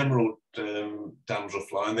seeing an emerald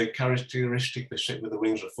damselfly, and they characteristically sit with the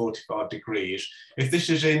wings at 45 degrees, if this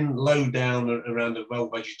is in low down around a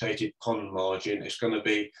well-vegetated pond margin, it's going to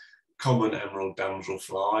be common emerald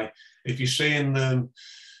damselfly. If you're seeing them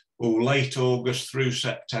late August through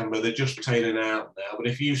September, they're just tailing out now. But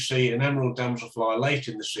if you see an emerald damselfly late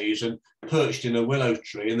in the season perched in a willow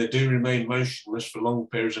tree, and they do remain motionless for long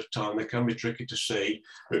periods of time, they can be tricky to see.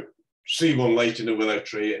 But see one late in a willow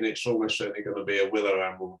tree, and it's almost certainly going to be a willow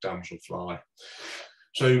emerald damselfly.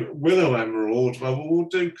 So willow emerald, well, we'll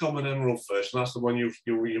do common emerald first, and that's the one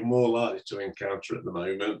you're more likely to encounter at the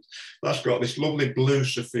moment. That's got this lovely blue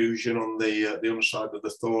suffusion on the underside of the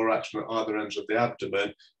thorax and at either ends of the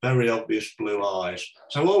abdomen, very obvious blue eyes.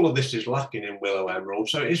 So all of this is lacking in willow emerald,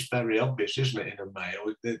 so it is very obvious, isn't it, in a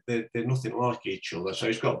male? They're nothing like each other. So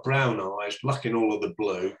it's got brown eyes, lacking all of the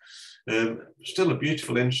blue. Still a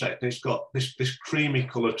beautiful insect, and it's got this creamy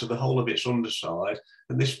colour to the whole of its underside,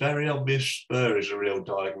 and this very obvious spur is a real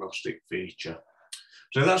diagnostic feature.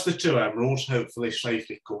 So that's the two emeralds, hopefully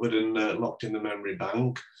safely covered and locked in the memory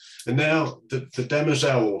bank. And now the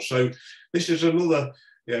demoiselle. So this is another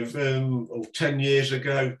 10 years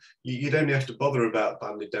ago, you'd only have to bother about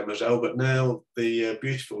banded demoiselle, but now the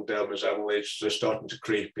beautiful demoiselle is starting to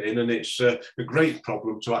creep in, and it's a great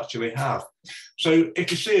problem to actually have. So if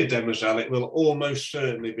you see a demoiselle, it will almost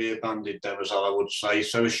certainly be a banded demoiselle, I would say.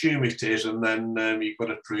 So assume it is, and then you've got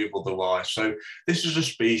to prove otherwise. So this is a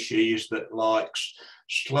species that likes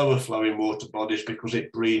slower flowing water bodies because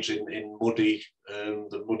it breeds in muddy,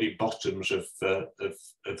 the muddy bottoms of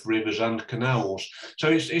rivers and canals. So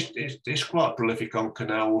it's quite prolific on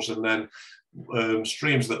canals, and then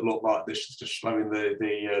streams that look like this, just slowing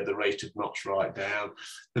the rate of knots right down.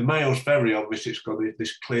 The male's very obvious, it's got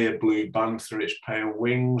this clear blue band through its pale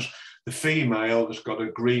wings. The female has got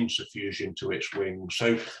a green suffusion to its wings.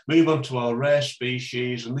 So move on to our rare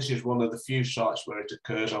species, and this is one of the few sites where it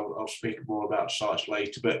occurs. I'll speak more about sites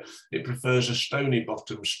later, but it prefers a stony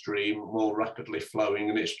bottom stream, more rapidly flowing,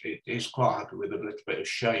 and it's quite happy with a little bit of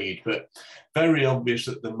shade, but very obvious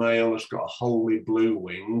that the male has got a wholly blue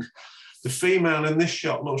wing. The female in this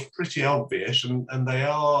shot looks pretty obvious, and they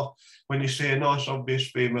are, when you see a nice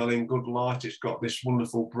obvious female in good light, it's got this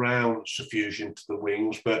wonderful brown suffusion to the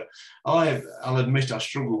wings. But I'll admit I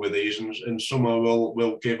struggle with these, and some I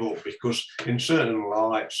will give up, because in certain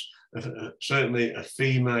lights, certainly a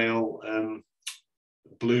female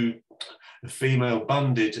a female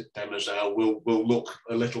banded demoiselle will look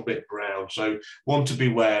a little bit brown. So one to be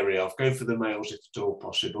wary of. Go for the males if at all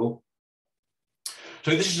possible.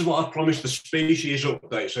 So this is what I promised, the species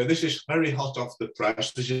update. So this is very hot off the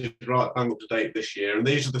press. This is right bang up to date this year. And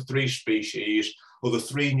these are the 3 species, or the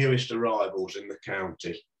 3 newest arrivals in the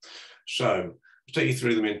county. So I'll take you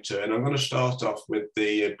through them in turn. I'm going to start off with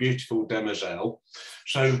the beautiful demoiselle.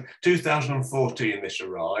 So 2014 this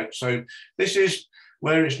arrived. So this is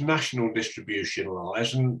where its national distribution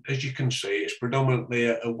lies, and as you can see, it's predominantly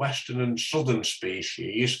a western and southern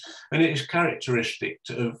species, and it is characteristic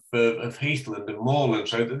of heathland and moorland.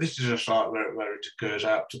 So this is a site where it occurs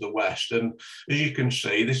out to the west, and as you can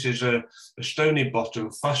see, this is a stony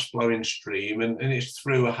bottom, fast flowing stream, and it's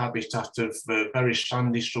through a habitat of very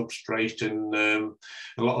sandy substrate and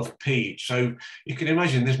a lot of peat. So you can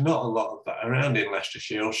imagine there's not a lot of that around in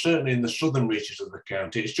Leicestershire, or certainly in the southern reaches of the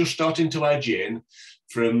county. It's just starting to edge in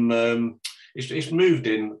from it's moved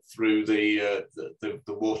in through the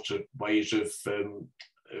waterways of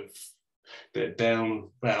down,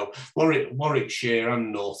 well, Warwickshire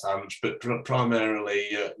and Northants, but primarily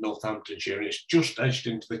Northamptonshire, and it's just edged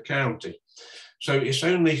into the county. So it's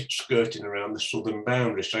only skirting around the southern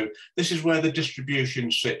boundary. So this is where the distribution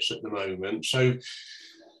sits at the moment. So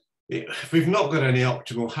we've not got any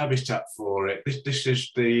optimal habitat for it. This is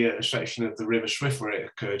the section of the River Swift where it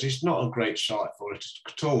occurs. It's not a great site for it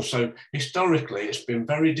at all. So historically, it's been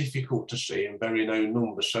very difficult to see in very low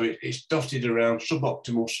numbers. So it's dotted around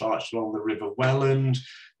suboptimal sites along the River Welland,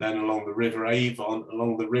 then along the River Avon,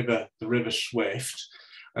 along the River Swift.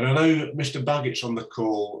 And I know Mr. Baggett's on the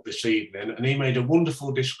call this evening, and he made a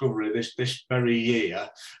wonderful discovery this very year.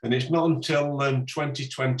 And it's not until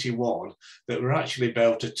 2021 that we're actually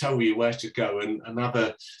able to tell you where to go and have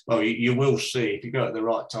a, well, you will see, if you go at the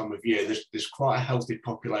right time of year, there's quite a healthy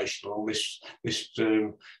population along this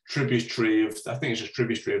tributary of, I think it's a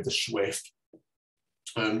tributary of the Swift,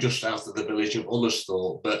 just south of the village of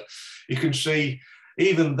Ullersthorpe. But you can see,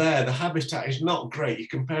 even there, the habitat is not great. You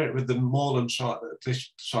compare it with the moorland sites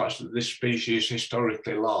that this species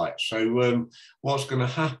historically likes. So what's going to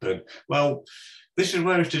happen? Well, this is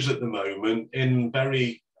where it is at the moment, in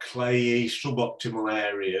very clayey, suboptimal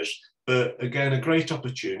areas. But again, a great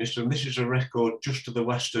opportunist, and this is a record just to the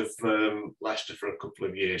west of Leicester for a couple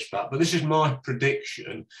of years back. But this is my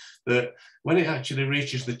prediction that when it actually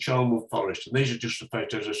reaches the Charnwood Forest, and these are just the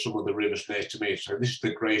photos of some of the rivers near to me. So this is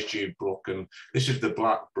the Greysdew Brook, and this is the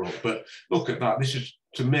Black Brook. But look at that. This is,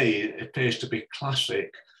 to me, it appears to be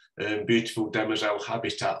classic beautiful demoiselle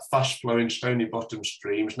habitat, fast flowing stony bottom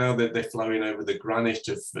streams. Now they're flowing over the granite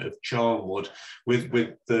of Charnwood with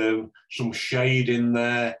some shade in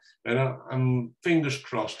there. And I'm fingers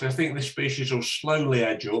crossed. I think this species will slowly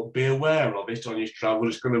edge up. Be aware of it on your travel.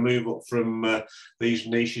 It's going to move up from these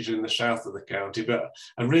niches in the south of the county. But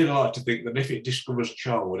I really like to think that if it discovers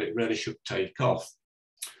Charnwood, it really should take off.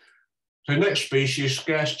 So next species,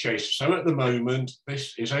 scarce chaser. So at the moment,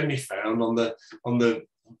 this is only found on the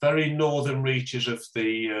very northern reaches of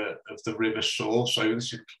the River Soar. So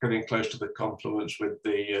this is getting close to the confluence with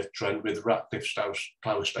the Trent, with Ratcliffe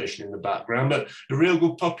Power Station in the background. But a real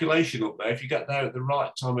good population up there. If you get there at the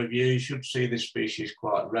right time of year, you should see this species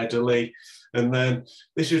quite readily. And then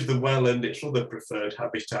this is the Welland, its other preferred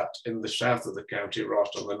habitat in the south of the county, right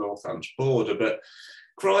on the Northants border. But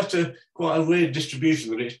quite a weird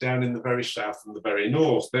distribution, that it's down in the very south and the very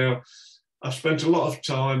north. Now, I've spent a lot of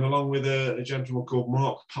time, along with a gentleman called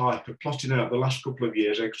Mark Piper, plotting out the last couple of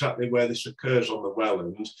years exactly where this occurs on the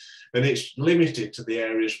Welland, and it's limited to the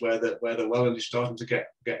areas where the Welland is starting to get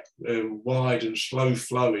wide and slow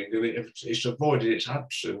flowing, and it's avoided its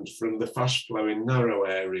absence from the fast flowing narrow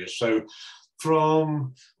areas. So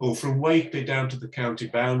from Wakely down to the county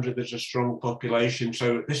boundary, there's a strong population.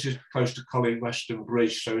 So this is close to Collie Western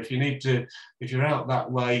Bridge. So if you're out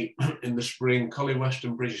that way in the spring, Collie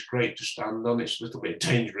Western Bridge is great to stand on. It's a little bit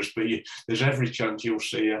dangerous, but there's every chance you'll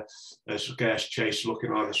see a scarce chase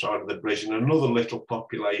looking either side of the bridge, and another little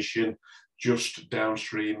population just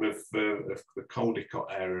downstream of the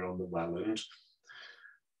Caldicot area on the Welland.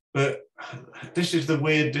 But this is the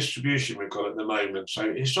weird distribution we've got at the moment. So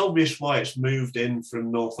it's obvious why it's moved in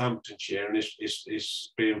from Northamptonshire and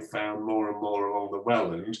is being found more and more along the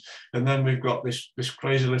Welland. And then we've got this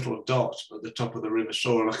crazy little dot at the top of the River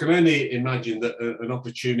Soar. And I can only imagine that an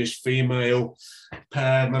opportunist female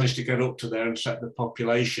pair managed to get up to there and set the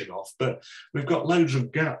population off. But we've got loads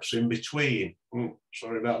of gaps in between.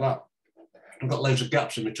 Sorry about that. We've got loads of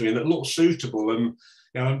gaps in between that look suitable, and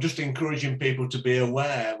I'm just encouraging people to be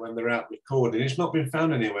aware when they're out recording. It's not been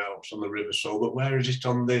found anywhere else on the River Soar, but where is it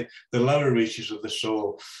on the lower reaches of the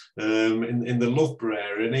Soar, in the Loughborough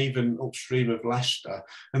area, and even upstream of Leicester.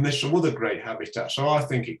 And there's some other great habitat. So I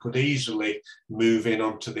think it could easily move in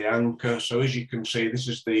onto the anchor. So as you can see, this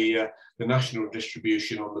is the national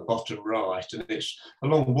distribution on the bottom right, and it's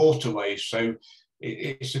along waterways. So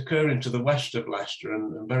it's occurring to the west of Leicester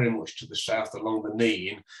and very much to the south along the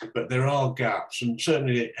Nene, but there are gaps, and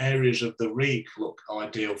certainly areas of the Reek look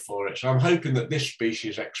ideal for it. So I'm hoping that this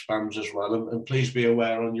species expands as well, and please be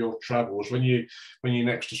aware on your travels, when you're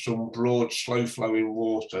next to some broad, slow-flowing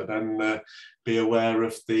water, then be aware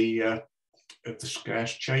of the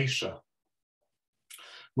scarce chaser.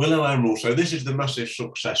 Willow Emerald. So this is the massive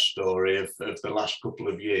success story of the last couple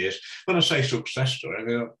of years. When I say success story, I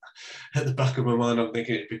mean, at the back of my mind, I'm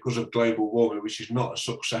thinking it's because of global warming, which is not a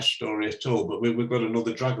success story at all, but we've got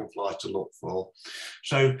another dragonfly to look for.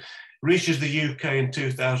 So reaches the UK in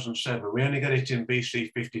 2007. We only got it in BC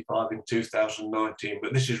 55 in 2019,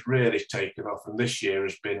 but this has really taken off, and this year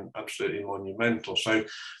has been absolutely monumental. So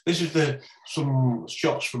this is some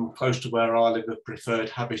shots from close to where I live of preferred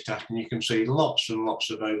habitat, and you can see lots and lots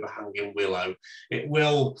of overhanging willow. It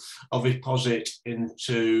will oviposit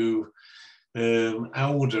into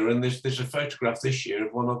alder, and there's a photograph this year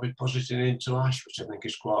of one ovipositing into ash, which I think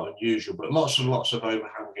is quite unusual, but lots and lots of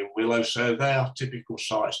overhanging willow. So they are typical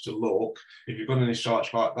sites to look. If you've got any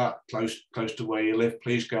sites like that close to where you live,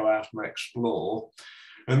 please go out and explore.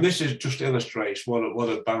 And this is just illustrates what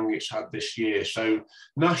a bang it's had this year. So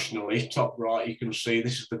nationally, top right, you can see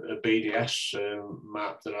this is a BDS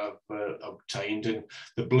map that I've obtained, and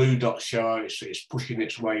the blue dots show it's pushing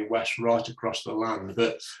its way west right across the land,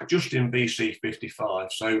 but just in BC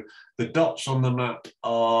 55. So the dots on the map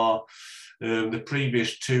are the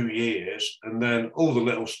previous 2 years, and then all the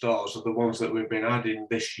little stars are the ones that we've been adding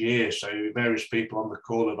this year. So various people on the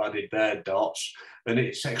call have added their dots, and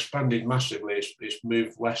it's expanded massively. It's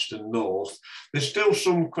moved west and north. There's still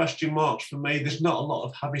some question marks for me. There's not a lot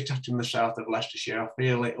of habitat in the south of Leicestershire. I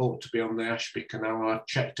feel it ought to be on the Ashby Canal. I've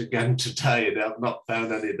checked again today and I've not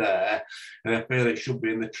found any there. And I feel it should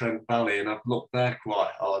be in the Trent Valley, and I've looked there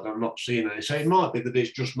quite hard. I'm not seeing any. So it might be that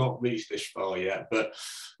it's just not reached this far yet, but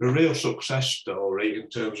a real success story in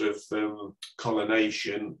terms of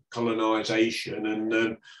colonisation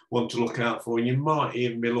and one to look out for. And you might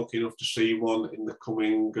even be lucky enough to see one in the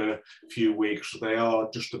coming few weeks. They are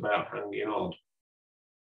just about hanging on.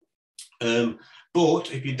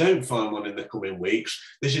 But if you don't find one in the coming weeks,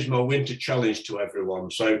 this is my winter challenge to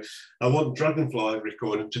everyone. So I want Dragonfly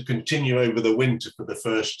recording to continue over the winter for the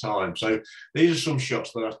first time. So these are some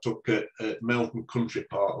shots that I took at Melton Country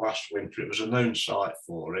Park last winter. It was a known site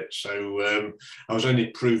for it. So I was only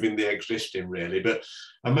proving the existing really. But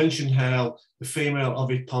I mentioned how the female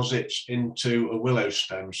oviposits into a willow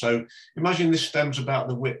stem. So imagine this stem's about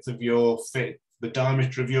the width of your the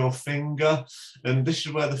diameter of your finger, and this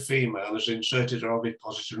is where the female has inserted her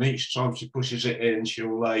ovipositor, and each time she pushes it in,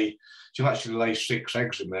 she'll actually lay 6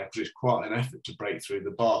 eggs in there, because it's quite an effort to break through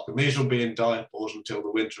the bark. And these will be in diapause until the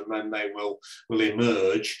winter, and then they will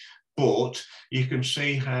emerge. But you can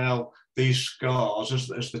see how these scars,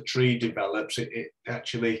 as the tree develops, it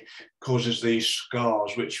actually causes these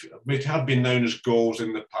scars, which have been known as galls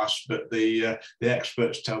in the past, but the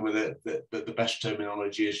experts tell me that the best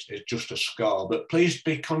terminology is just a scar. But please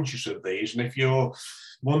be conscious of these, and if you're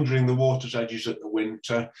wandering the water's edges at the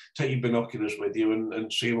winter, take your binoculars with you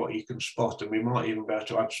and see what you can spot, and we might even be able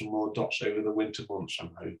to add some more dots over the winter months,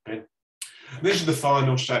 I'm hoping. This is the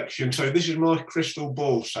final section. So this is my crystal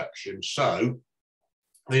ball section. So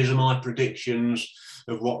these are my predictions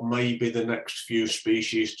of what may be the next few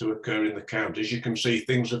species to occur in the county. As you can see,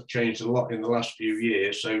 things have changed a lot in the last few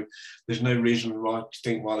years, so there's no reason to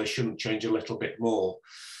think why they shouldn't change a little bit more.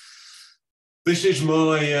 This is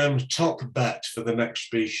my top bet for the next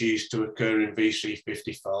species to occur in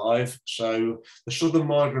VC55. So the southern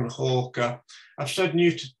migrant hawker, I've said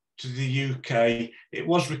new to the UK. It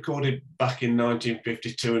was recorded back in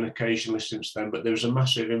 1952 and occasionally since then, but there was a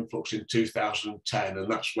massive influx in 2010,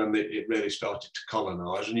 and that's when it really started to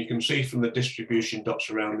colonise. And you can see from the distribution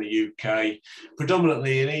dots around the UK,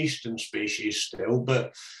 predominantly an eastern species still,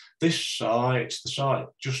 but this site, the site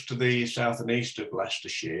just to the south and east of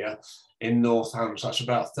Leicestershire, in North Hants, that's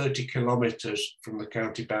about 30 kilometres from the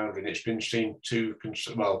county boundary, and it's been seen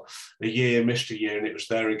a year missed a year, and it was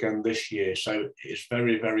there again this year, so it's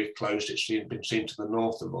very, very close. It's been seen to the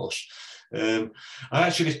north of us. I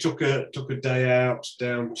actually took a day out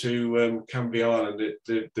down to Canvey Island,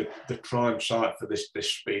 the prime site for this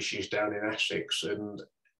species down in Essex, and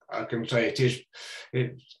I can say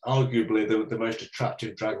it's arguably the most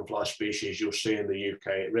attractive dragonfly species you'll see in the UK.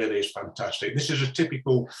 It really is fantastic. This is a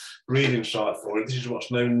typical breeding site for it. This is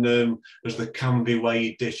what's known as the Canvey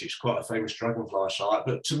Way Ditch. It's quite a famous dragonfly site,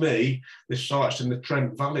 but to me, this site's in the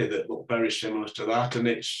Trent Valley that look very similar to that, and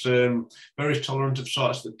it's very tolerant of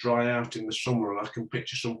sites that dry out in the summer, and I can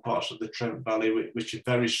picture some parts of the Trent Valley which are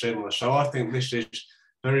very similar. So I think this is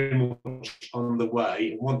very much on the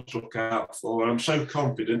way and one to look out for. I'm so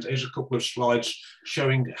confident. Here's a couple of slides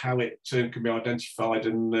showing how it can be identified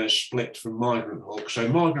and split from migrant hawk. So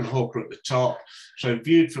migrant hawk are at the top. So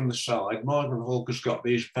viewed from the side, migrant hawk has got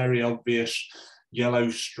these very obvious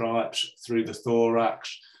yellow stripes through the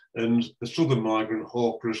thorax, and the southern migrant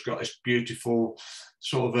hawk has got this beautiful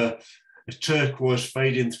sort of a turquoise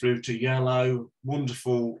fading through to yellow,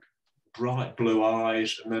 wonderful bright blue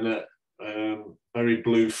eyes, and then a very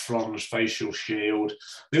blue fronds facial shield.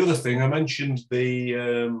 The other thing I mentioned,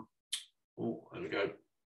 there we go.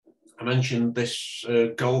 I mentioned this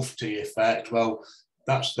golf tee effect. Well,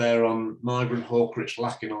 that's there on migrant hawker. It's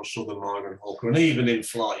lacking on southern migrant hawker, and even in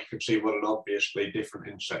flight, you can see what an obviously different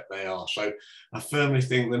insect they are. So I firmly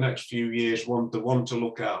think the next few years, the one to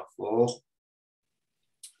look out for.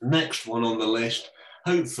 Next one on the list,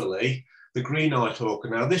 hopefully, the green-eyed hawker.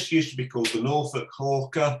 Now, this used to be called the Norfolk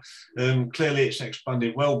hawker. Clearly, it's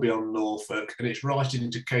expanded well beyond Norfolk, and it's right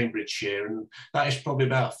into Cambridgeshire, and that is probably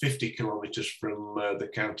about 50 kilometres from the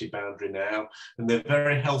county boundary now. And they're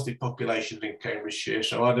very healthy populations in Cambridgeshire.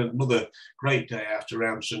 So I had another great day out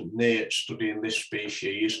around St Neots studying this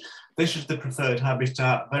species. This is the preferred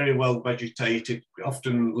habitat, very well vegetated,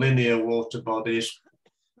 often linear water bodies.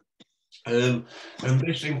 And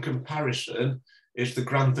this, in comparison, is the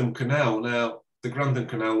Grantham Canal. Now, the Grantham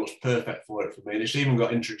Canal looks perfect for it for me, and it's even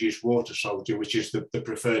got introduced water soldier, which is the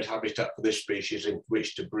preferred habitat for this species in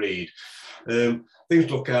which to breed. Things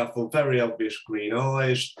to look out for: very obvious green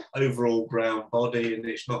eyes, overall brown body, and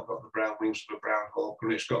it's not got the brown wings of a brown hawk,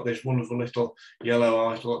 and it's got this wonderful little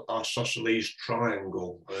yellow isosceles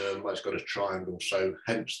triangle. It's got a triangle, so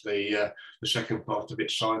hence the second part of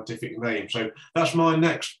its scientific name. So that's my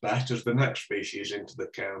next bet as the next species into the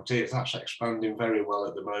county. That's expanding very well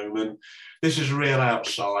at the moment. This is a real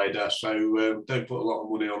outsider, so don't put a lot of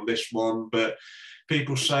money on this one, but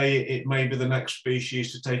people say it may be the next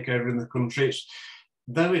species to take over in the country.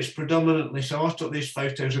 Though it's predominantly, so I took these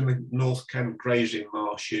photos in the North Kent grazing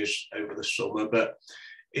marshes over the summer, but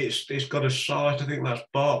it's got a site, I think that's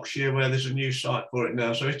Berkshire, where there's a new site for it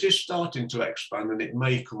now. So it is starting to expand, and it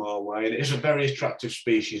may come our way. And it is a very attractive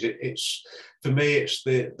species. It's for me, it's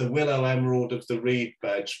the willow emerald of the reed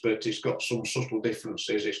beds, but it's got some subtle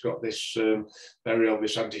differences. It's got this very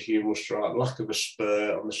obvious antihumal stripe, lack of a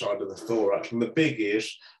spur on the side of the thorax, and the big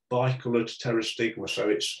is bicoloured pterostigma. So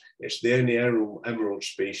it's the only emerald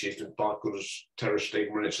species with bicoloured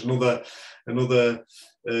pterostigma. And it's another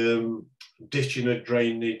ditch in a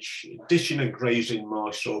grazing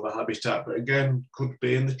marsh sort of a habitat, but again, could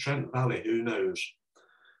be in the Trent Valley, who knows.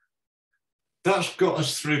 That's got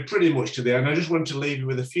us through pretty much to the end. I just want to leave you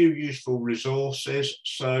with a few useful resources.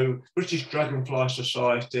 So British Dragonfly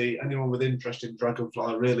Society, anyone with interest in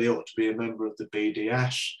dragonfly really ought to be a member of the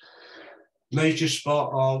BDS. Nature Spot,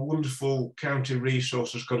 our wonderful county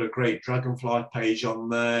resource, has got a great Dragonfly page on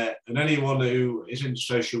there. And anyone who is into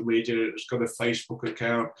social media has got a Facebook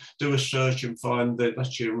account, do a search and find the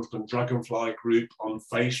Leicestershire and Rutland Dragonfly group on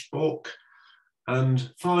Facebook.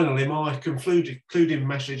 And finally, my concluding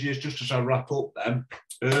message is, just as I wrap up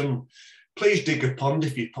then, please dig a pond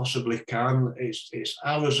if you possibly can. It's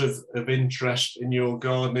hours of interest in your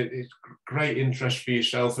garden. It's great interest for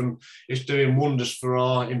yourself, and it's doing wonders for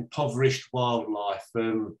our impoverished wildlife.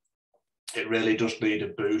 It really does need a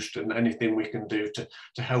boost, and anything we can do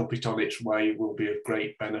to help it on its way will be of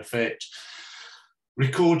great benefit.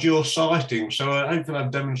 Record your sightings. So hopefully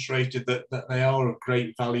I've demonstrated that they are of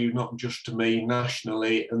great value, not just to me,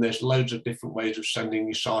 nationally, and there's loads of different ways of sending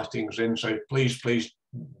your sightings in. So please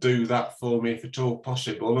do that for me if at all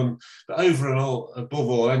possible. But over and all, above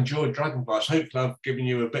all, enjoy dragonflies. Hopefully I've given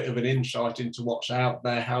you a bit of an insight into what's out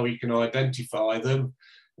there, how you can identify them,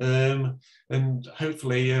 and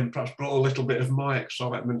hopefully perhaps brought a little bit of my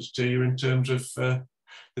excitement to you in terms of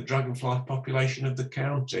the dragonfly population of the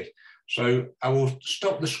county. So I will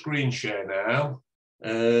stop the screen share now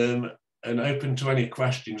and open to any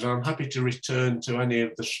questions. I'm happy to return to any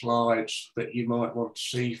of the slides that you might want to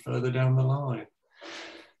see further down the line.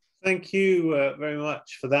 Thank you very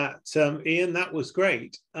much for that, Ian. That was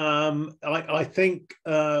great. I think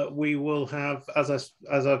we will have, as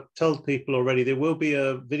I've told people already, there will be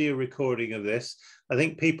a video recording of this. I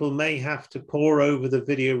think people may have to pore over the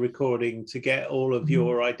video recording to get all of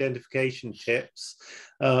your identification tips,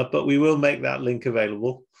 but we will make that link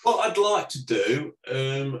available. What I'd like to do,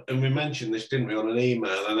 and we mentioned this, didn't we, on an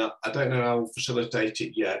email, and I don't know how I'll facilitate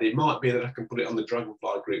it yet. It might be that I can put it on the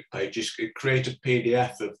Dragonfly group page, just create a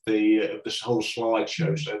PDF of this whole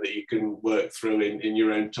slideshow so that you can work through in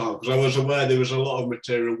your own time. Because I was aware there was a lot of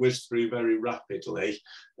material whizzed through very rapidly,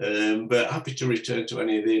 but happy to return to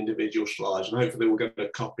any of the individual slides, and hopefully we'll get a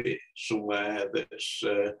copy somewhere that's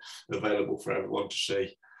available for everyone to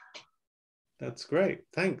see. That's great,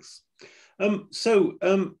 thanks.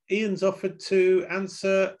 Ian's offered to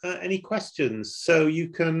answer any questions. So you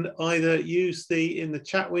can either use in the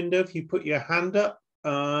chat window if you put your hand up,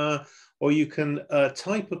 or you can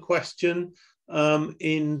type a question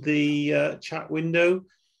in the chat window,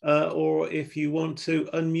 or if you want to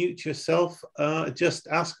unmute yourself, just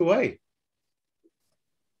ask away.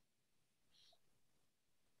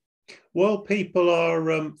 While people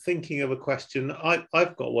are thinking of a question,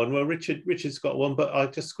 I've got one. Well, Richard's got one, but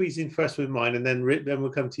I'll just squeeze in first with mine, and then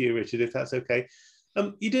we'll come to you, Richard, if that's okay.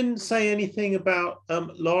 You didn't say anything about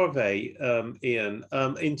larvae, Ian,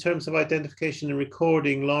 in terms of identification and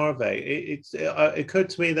recording larvae. It occurred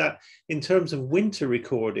to me that in terms of winter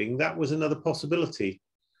recording, that was another possibility.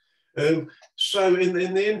 So in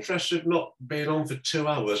the interest of not being on for 2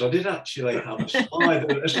 hours, I did actually have a slide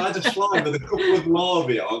with a couple of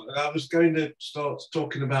larvae on, and I was going to start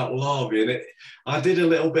talking about larvae, and I did a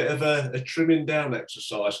little bit of a trimming down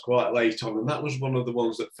exercise quite late on, and that was one of the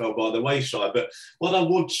ones that fell by the wayside. But what I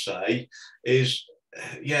would say is,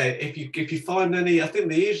 yeah, if you find any, I think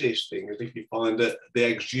the easiest thing is if you find the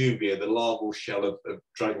exuvia, the larval shell of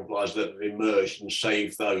dragonflies that have emerged, and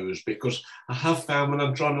save those, because I have found when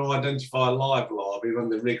I'm trying to identify live larvae, when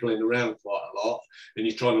they're wriggling around quite a lot, and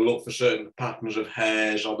you're trying to look for certain patterns of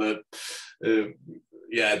hairs on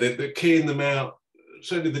they're keying them out.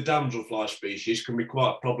 Certainly the damselfly species can be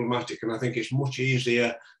quite problematic, and I think it's much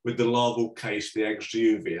easier with the larval case, the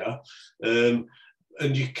exuvia.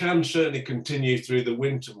 And you can certainly continue through the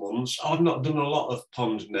winter months. I've not done a lot of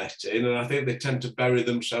pond netting, and I think they tend to bury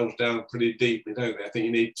themselves down pretty deeply, don't they? I think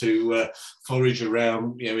you need to forage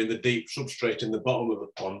around, in the deep substrate in the bottom of the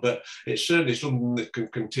pond, but it's certainly something that can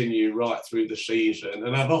continue right through the season.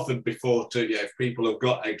 And I've offered before to, if people have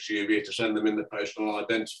got exuvia, to send them in the post and I'll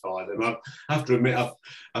identify them. I have to admit,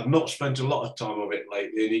 I've not spent a lot of time on it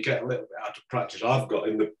lately, and you get a little bit out of practice. I've got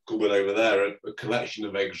in the cupboard over there a collection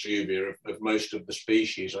of exuvia of most of the species.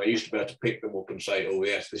 I used to be able to pick them up and say, oh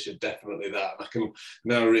yes, this is definitely that. And I can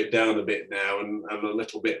narrow it down a bit now, and I'm a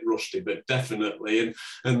little bit rusty, but definitely.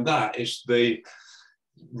 And that is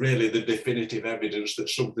really the definitive evidence that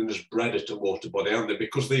something has bred at a water body, aren't they?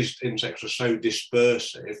 Because these insects are so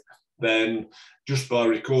dispersive, then just by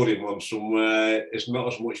recording one somewhere is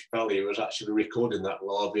not as much value as actually recording that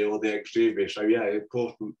larvae or the exuvia. So yeah,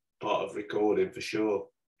 important part of recording for sure.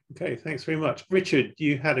 Okay, thanks very much. Richard,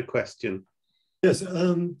 you had a question. Yes,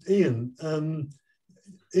 Ian,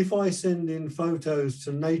 if I send in photos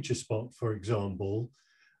to Nature Spot, for example,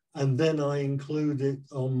 and then I include it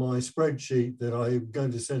on my spreadsheet that I'm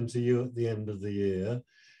going to send to you at the end of the year,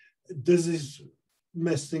 does this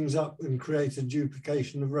mess things up and create a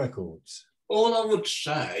duplication of records? All I would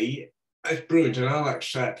say It's brilliant, and I'll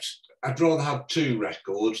accept. I'd rather have 2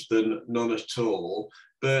 records than none at all,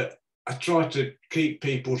 but I try to keep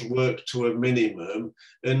people's work to a minimum,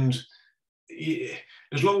 and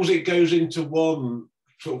as long as it goes into one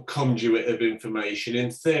sort of conduit of information,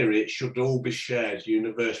 in theory, it should all be shared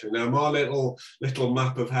universally. Now, my little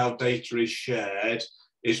map of how data is shared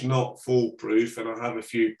is not foolproof, and I have a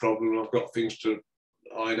few problems. I've got things to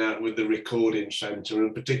iron out with the recording centre,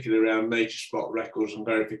 and particularly around nature spot records and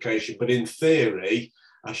verification. But in theory,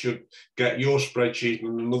 I should get your spreadsheet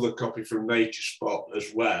and another copy from Nature Spot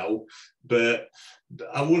as well. But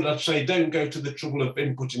I'd say don't go to the trouble of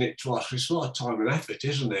inputting it twice. It's a lot of time and effort,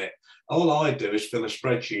 isn't it? All I do is fill a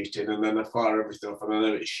spreadsheet in, and then I fire everything off, and I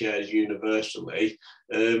know it shares universally.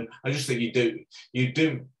 I just think you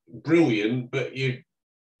do brilliant, but you're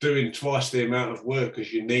doing twice the amount of work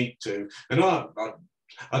as you need to. And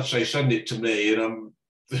I'd say send it to me, and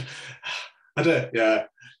I don't, yeah.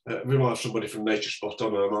 We might have somebody from Nature Spot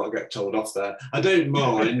on, and I might get told off there. I don't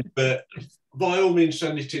mind, but by all means,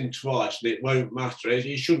 send it in twice, and it won't matter.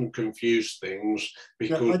 It shouldn't confuse things,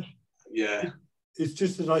 because, It's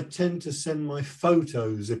just that I tend to send my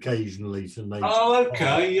photos occasionally to Nature. Oh,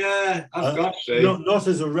 okay, yeah, I've got to. Not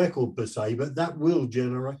as a record per se, but that will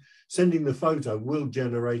generate. Sending the photo will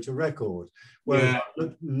generate a record. Whereas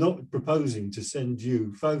I'm not proposing to send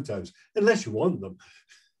you photos unless you want them.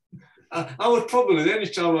 I would probably, the only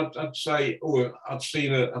time I'd say, oh, I've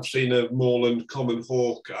seen a moorland common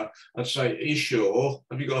hawker, I'd say, are you sure?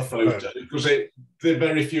 Have you got a photo? Because they're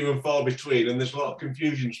very few and far between, and there's a lot of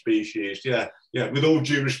confusion species. Yeah. With all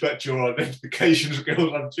due respect to your identification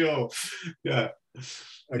skills, I'm sure. Yeah.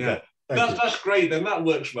 Okay. Yeah. That's great. Then that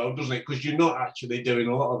works well, doesn't it? Because you're not actually doing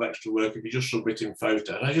a lot of extra work if you're just submitting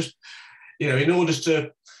photos. I just, in order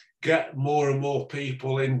to get more and more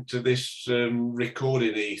people into this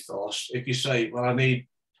recording ethos, if you say, well, I need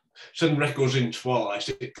send records in twice,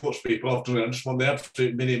 it puts people off, doesn't it? I just want the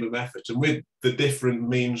absolute minimum effort. And with the different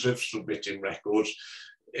means of submitting records,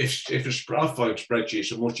 I find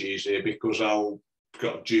spreadsheets are much easier, because I'll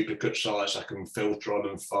got duplicate sites I can filter on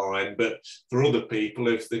and find. But for other people,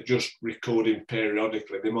 if they're just recording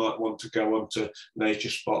periodically, they might want to go onto Nature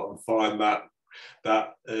Spot and find that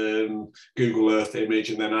Google Earth image,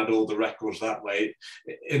 and then add all the records that way.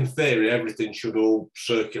 In theory, everything should all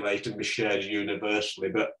circulate and be shared universally,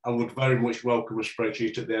 but I would very much welcome a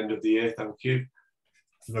spreadsheet at the end of the year. Thank you.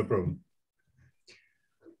 No problem.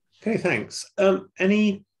 Okay, thanks.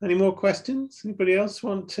 Any more questions? Anybody else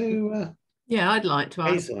want to? Yeah, I'd like to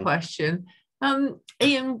ask a question.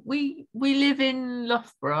 Ian, we live in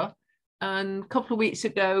Loughborough, and a couple of weeks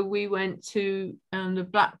ago, we went to the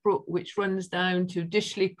Black Brook, which runs down to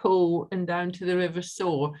Dishley Pool and down to the River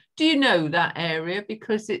Soar. Do you know that area?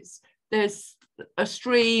 Because there's a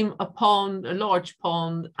stream, a pond, a large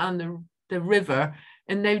pond, and the river,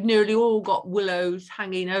 and they've nearly all got willows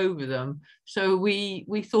hanging over them. So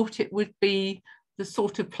we thought it would be the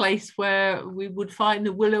sort of place where we would find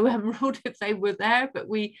the willow emerald if they were there, but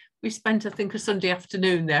we spent, I think, a Sunday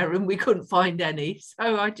afternoon there and we couldn't find any.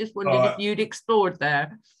 So I just wondered if you'd explored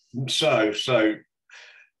there. So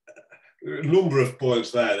a number of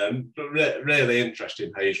points there then, really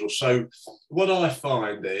interesting, Hazel. So what I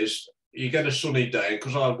find is you get a sunny day,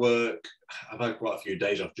 because I've had quite a few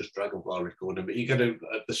days off just Dragonfly recording, but you get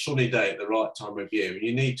the sunny day at the right time of year, and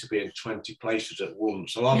you need to be in 20 places at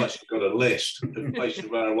once. So I've actually got a list of places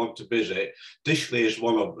where I want to visit. Dishley is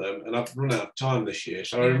one of them, and I've run out of time this year.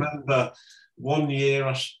 So I remember one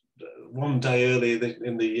day earlier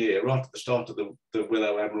in the year, right at the start of the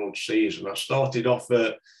Willow Emerald season, I started off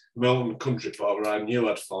at Melton Country Park, where I knew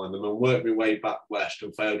I'd find them, and worked my way back west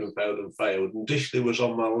and failed. And Dishley was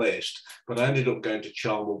on my list, but I ended up going to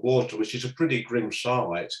Charnwood Water, which is a pretty grim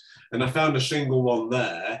sight. And I found a single one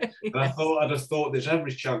there, and I thought I'd have thought there's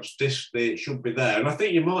every chance Dishley should be there. And I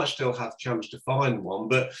think you might still have a chance to find one,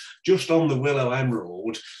 but just on the Willow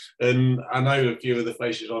Emerald, and I know a few of the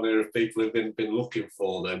faces on here of people who've been looking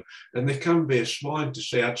for them, and they can be a swine to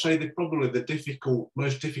see. I'd say they're probably the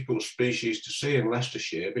most difficult species to see in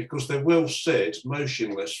Leicestershire, because they will sit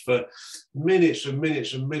motionless for minutes and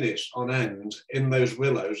minutes and minutes on end in those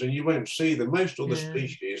willows, and you won't see them. Most other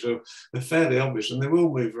species are fairly obvious, and they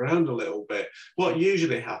will move around a little bit. What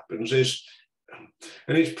usually happens is,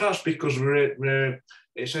 and it's perhaps because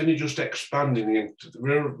it's only just expanding.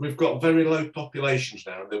 We've got very low populations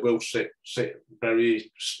now, and they will sit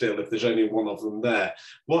very still if there's only one of them there.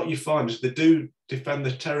 What you find is they do defend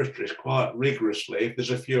the territories quite rigorously if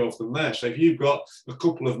there's a few of them there. So if you've got a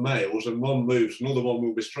couple of males and one moves, another one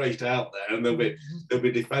will be straight out there and they'll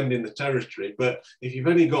be defending the territory. But if you've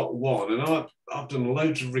only got one, and I've done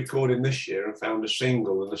loads of recording this year and found a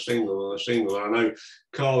single and a single and a single. And I know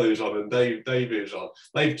Carl who's on and Dave who's on.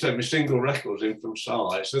 They've sent me single records in from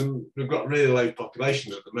sites, and we've got really low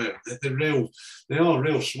populations at the moment. They are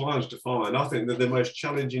real swines to find. I think they're the most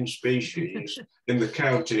challenging species in the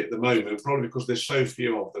county at the moment, probably because there's so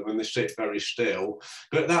few of them and they sit very still.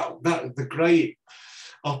 But the great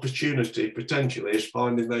opportunity potentially is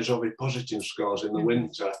finding those ovipositing scars in the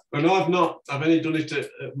winter. And I've only done it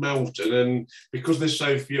at Melton, and because there's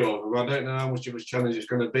so few of them, I don't know how much of a challenge it's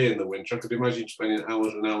going to be in the winter. I could imagine spending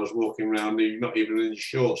hours and hours walking around, you're not even in your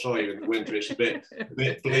shorts, are you, in the winter? It's a bit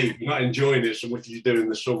bleak. You're not enjoying it so much as you do in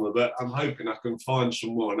the summer, but I'm hoping I can find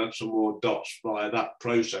some more and add some more dots via that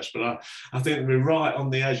process. But I think we're right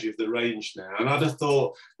on the edge of the range now, and I'd have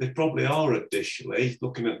thought they probably are at Dishley,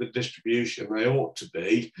 looking at the distribution. They ought to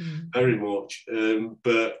be. Very much,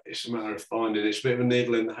 but it's a matter of finding. It's a bit of a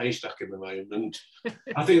needle in the haystack in the moment.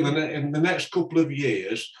 I think in the next couple of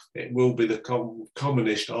years, it will be the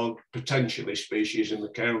commonest or potentially species in the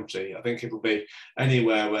county. I think it'll be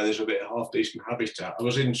anywhere where there's a bit of half-decent habitat. I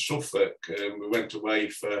was in Suffolk, we went away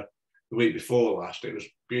for the week before last. It was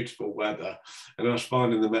beautiful weather, and I was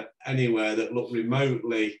finding them anywhere that looked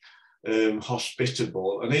remotely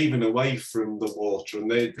hospitable and even away from the water, and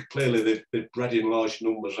they've bred in large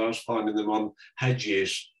numbers. I was finding them on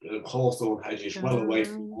hedges, hawthorn hedges, well away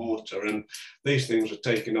from water, and these things are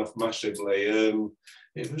taking off massively.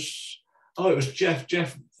 It was Jeff,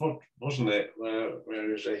 wasn't it?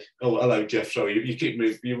 Where is he? Oh, hello, Jeff. Sorry, you keep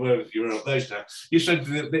moving. You were up those now. You said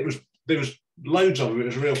that there was loads of them. It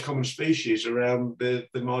was a real common species around the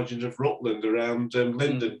margins of Rutland, around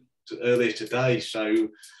Linden earlier today. So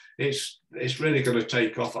it's really going to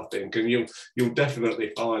take off, I think, and you'll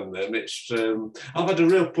definitely find them. I've had a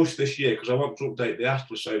real push this year because I want to update the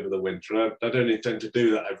atlas over the winter. I don't intend to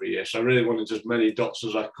do that every year, so I really wanted as many dots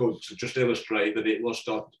as I could to just illustrate that it was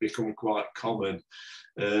starting to become quite common.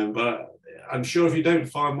 But I'm sure if you don't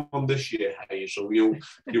find one this year, Hazel, you'll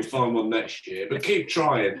find one next year. But keep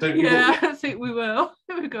trying, don't you? Yeah, I think we will.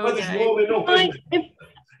 Here we go. Well, it's warming up, isn't it?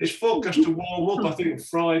 It's forecast to warm up, I think,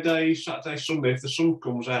 Friday, Saturday, Sunday. If the sun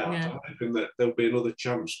comes out, I'm hoping that there'll be another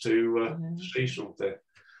chance to see something.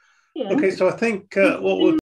 Okay, so I think what we'll